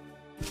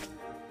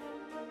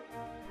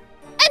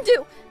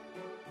 Enju!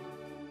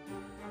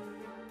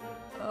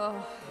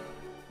 Ugh,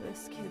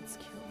 this kid's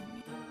killing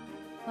me.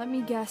 Let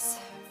me guess,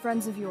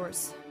 friends of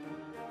yours.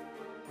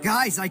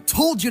 Guys, I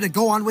told you to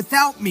go on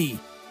without me!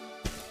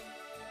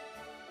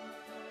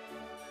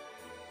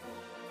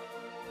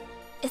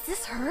 Is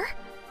this her?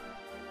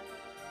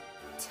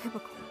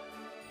 Typical.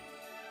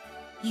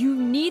 You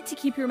need to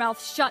keep your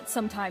mouth shut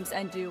sometimes,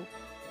 Endu.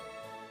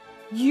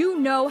 You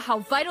know how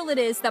vital it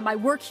is that my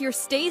work here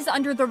stays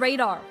under the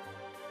radar.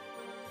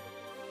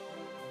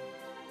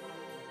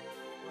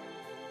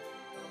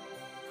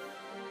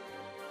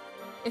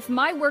 If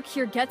my work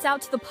here gets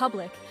out to the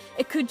public,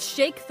 it could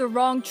shake the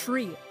wrong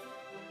tree.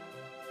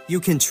 You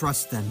can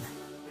trust them.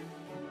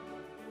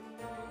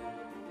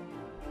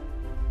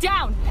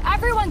 Down!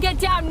 Everyone get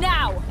down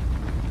now!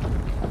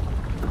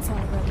 It's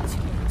already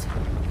too late.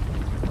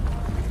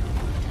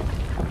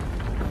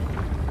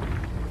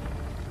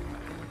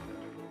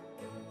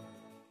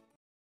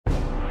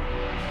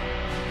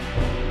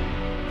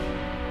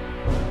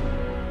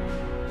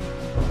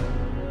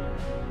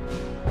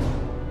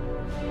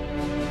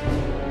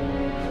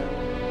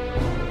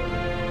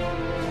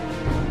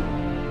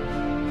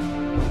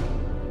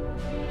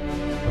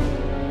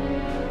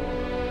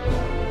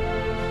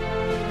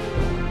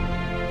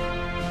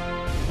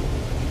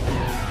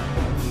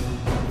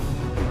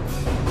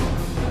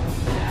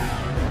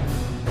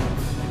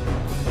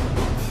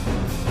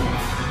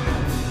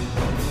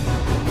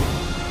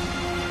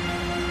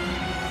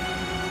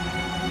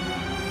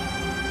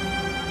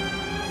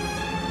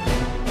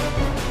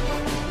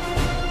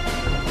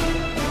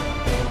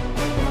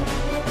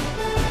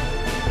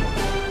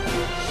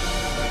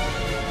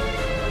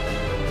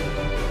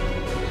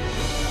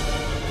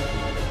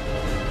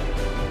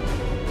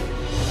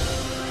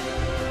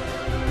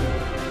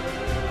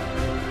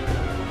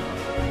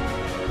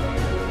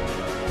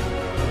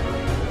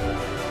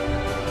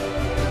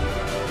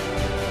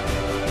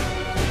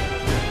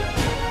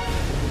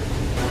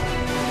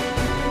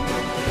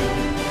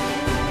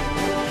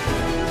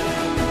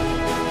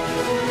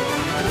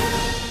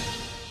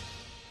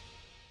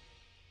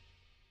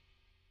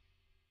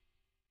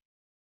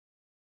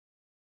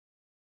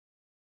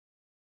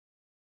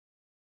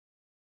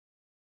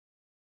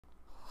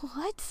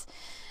 What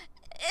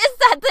is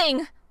that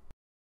thing?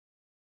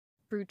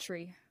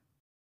 Brutree,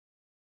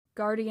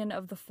 guardian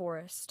of the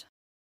forest.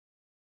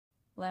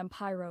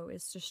 Lampyre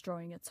is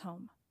destroying its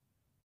home.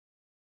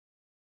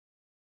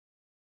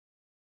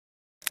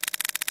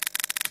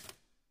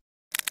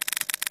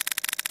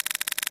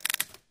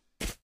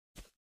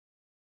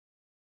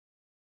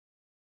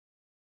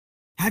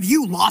 Have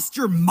you lost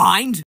your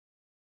mind?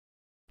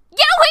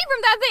 Get away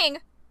from that thing!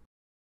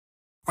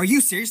 Are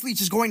you seriously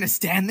just going to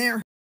stand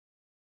there?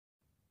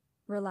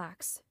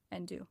 Relax,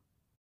 Endu.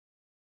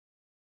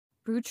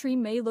 Brutree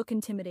may look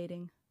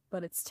intimidating,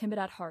 but it's timid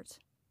at heart.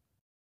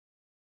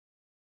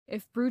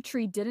 If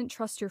Brutree didn't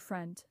trust your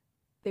friend,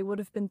 they would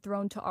have been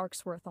thrown to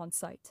Arksworth on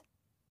sight.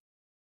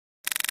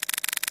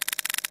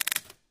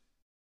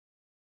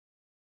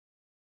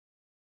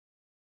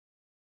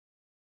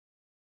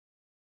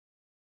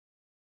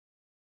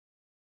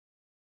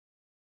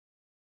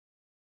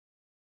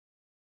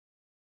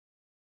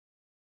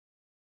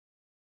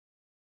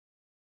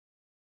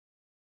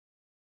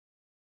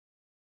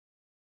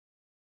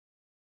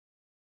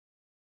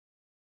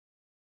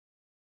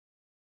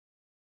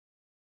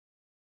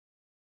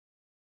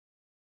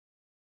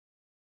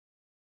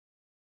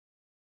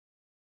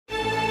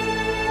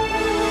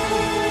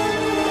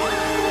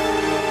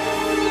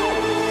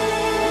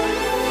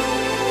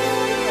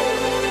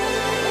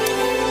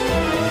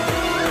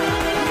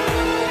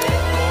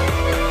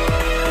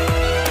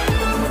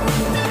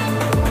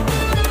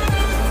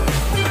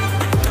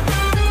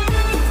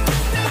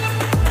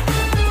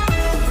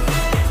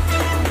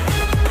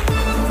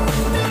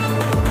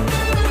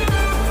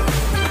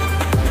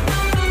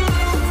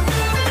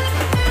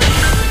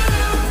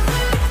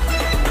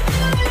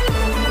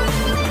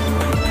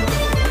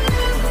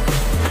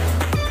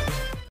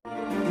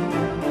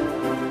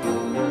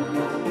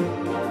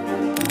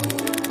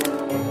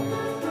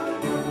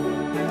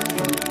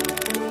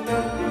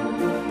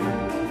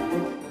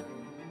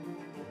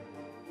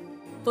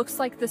 Looks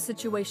like the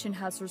situation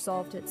has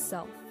resolved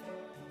itself.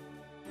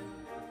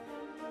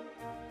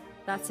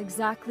 That's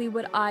exactly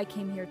what I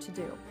came here to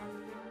do.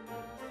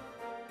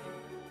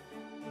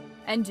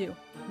 Endu,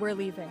 we're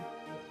leaving.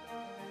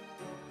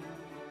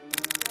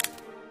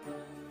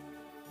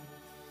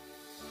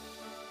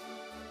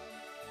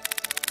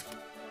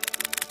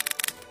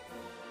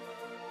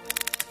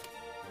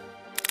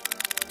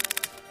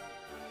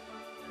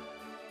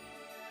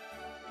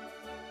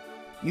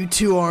 You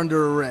two are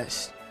under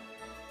arrest.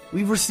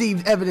 We've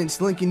received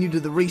evidence linking you to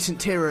the recent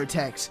terror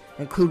attacks,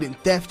 including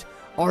theft,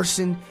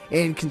 arson,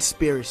 and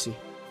conspiracy.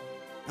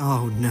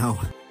 Oh no.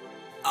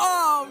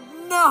 Oh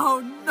no,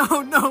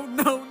 no, no,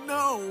 no,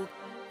 no!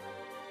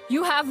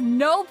 You have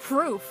no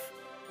proof.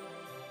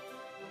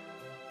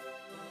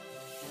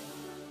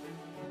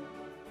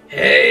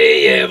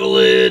 Hey,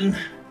 Evelyn!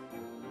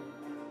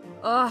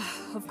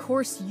 Ugh, of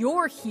course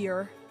you're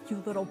here,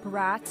 you little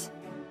brat.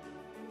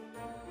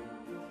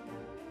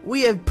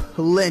 We have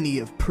plenty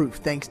of proof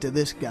thanks to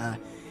this guy,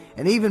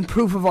 and even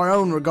proof of our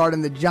own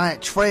regarding the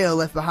giant trail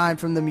left behind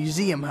from the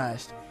museum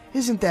heist.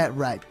 Isn't that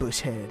right,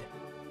 Bushhead?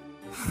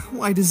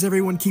 Why does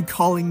everyone keep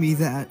calling me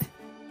that?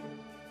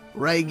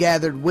 Ray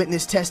gathered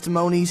witness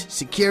testimonies,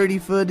 security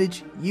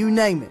footage, you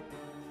name it.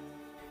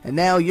 And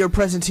now your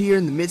presence here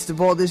in the midst of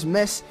all this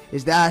mess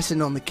is the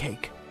icing on the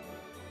cake.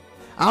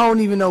 I don't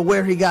even know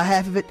where he got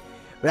half of it,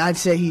 but I'd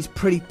say he's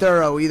pretty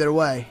thorough either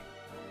way.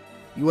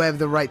 You have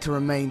the right to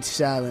remain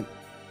silent.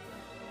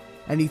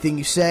 Anything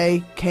you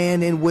say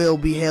can and will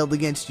be held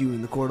against you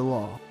in the court of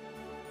law.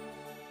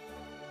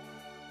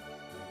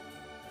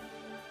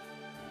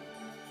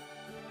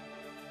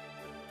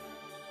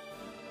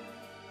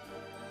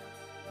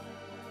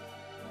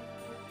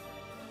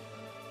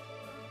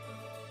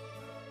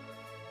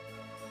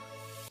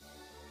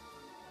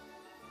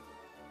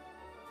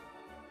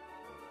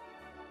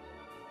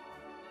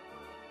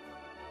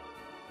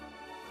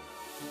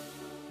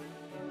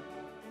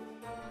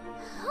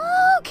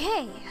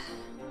 Okay.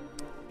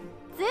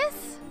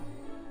 This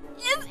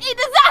is a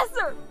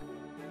disaster!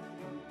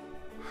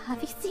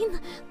 Have you seen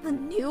the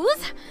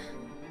news?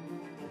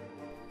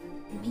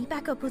 Meet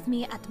back up with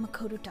me at the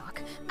Makoto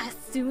dock as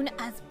soon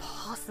as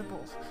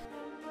possible.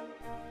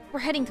 We're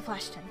heading to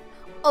Flashton,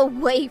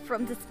 away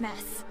from this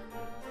mess.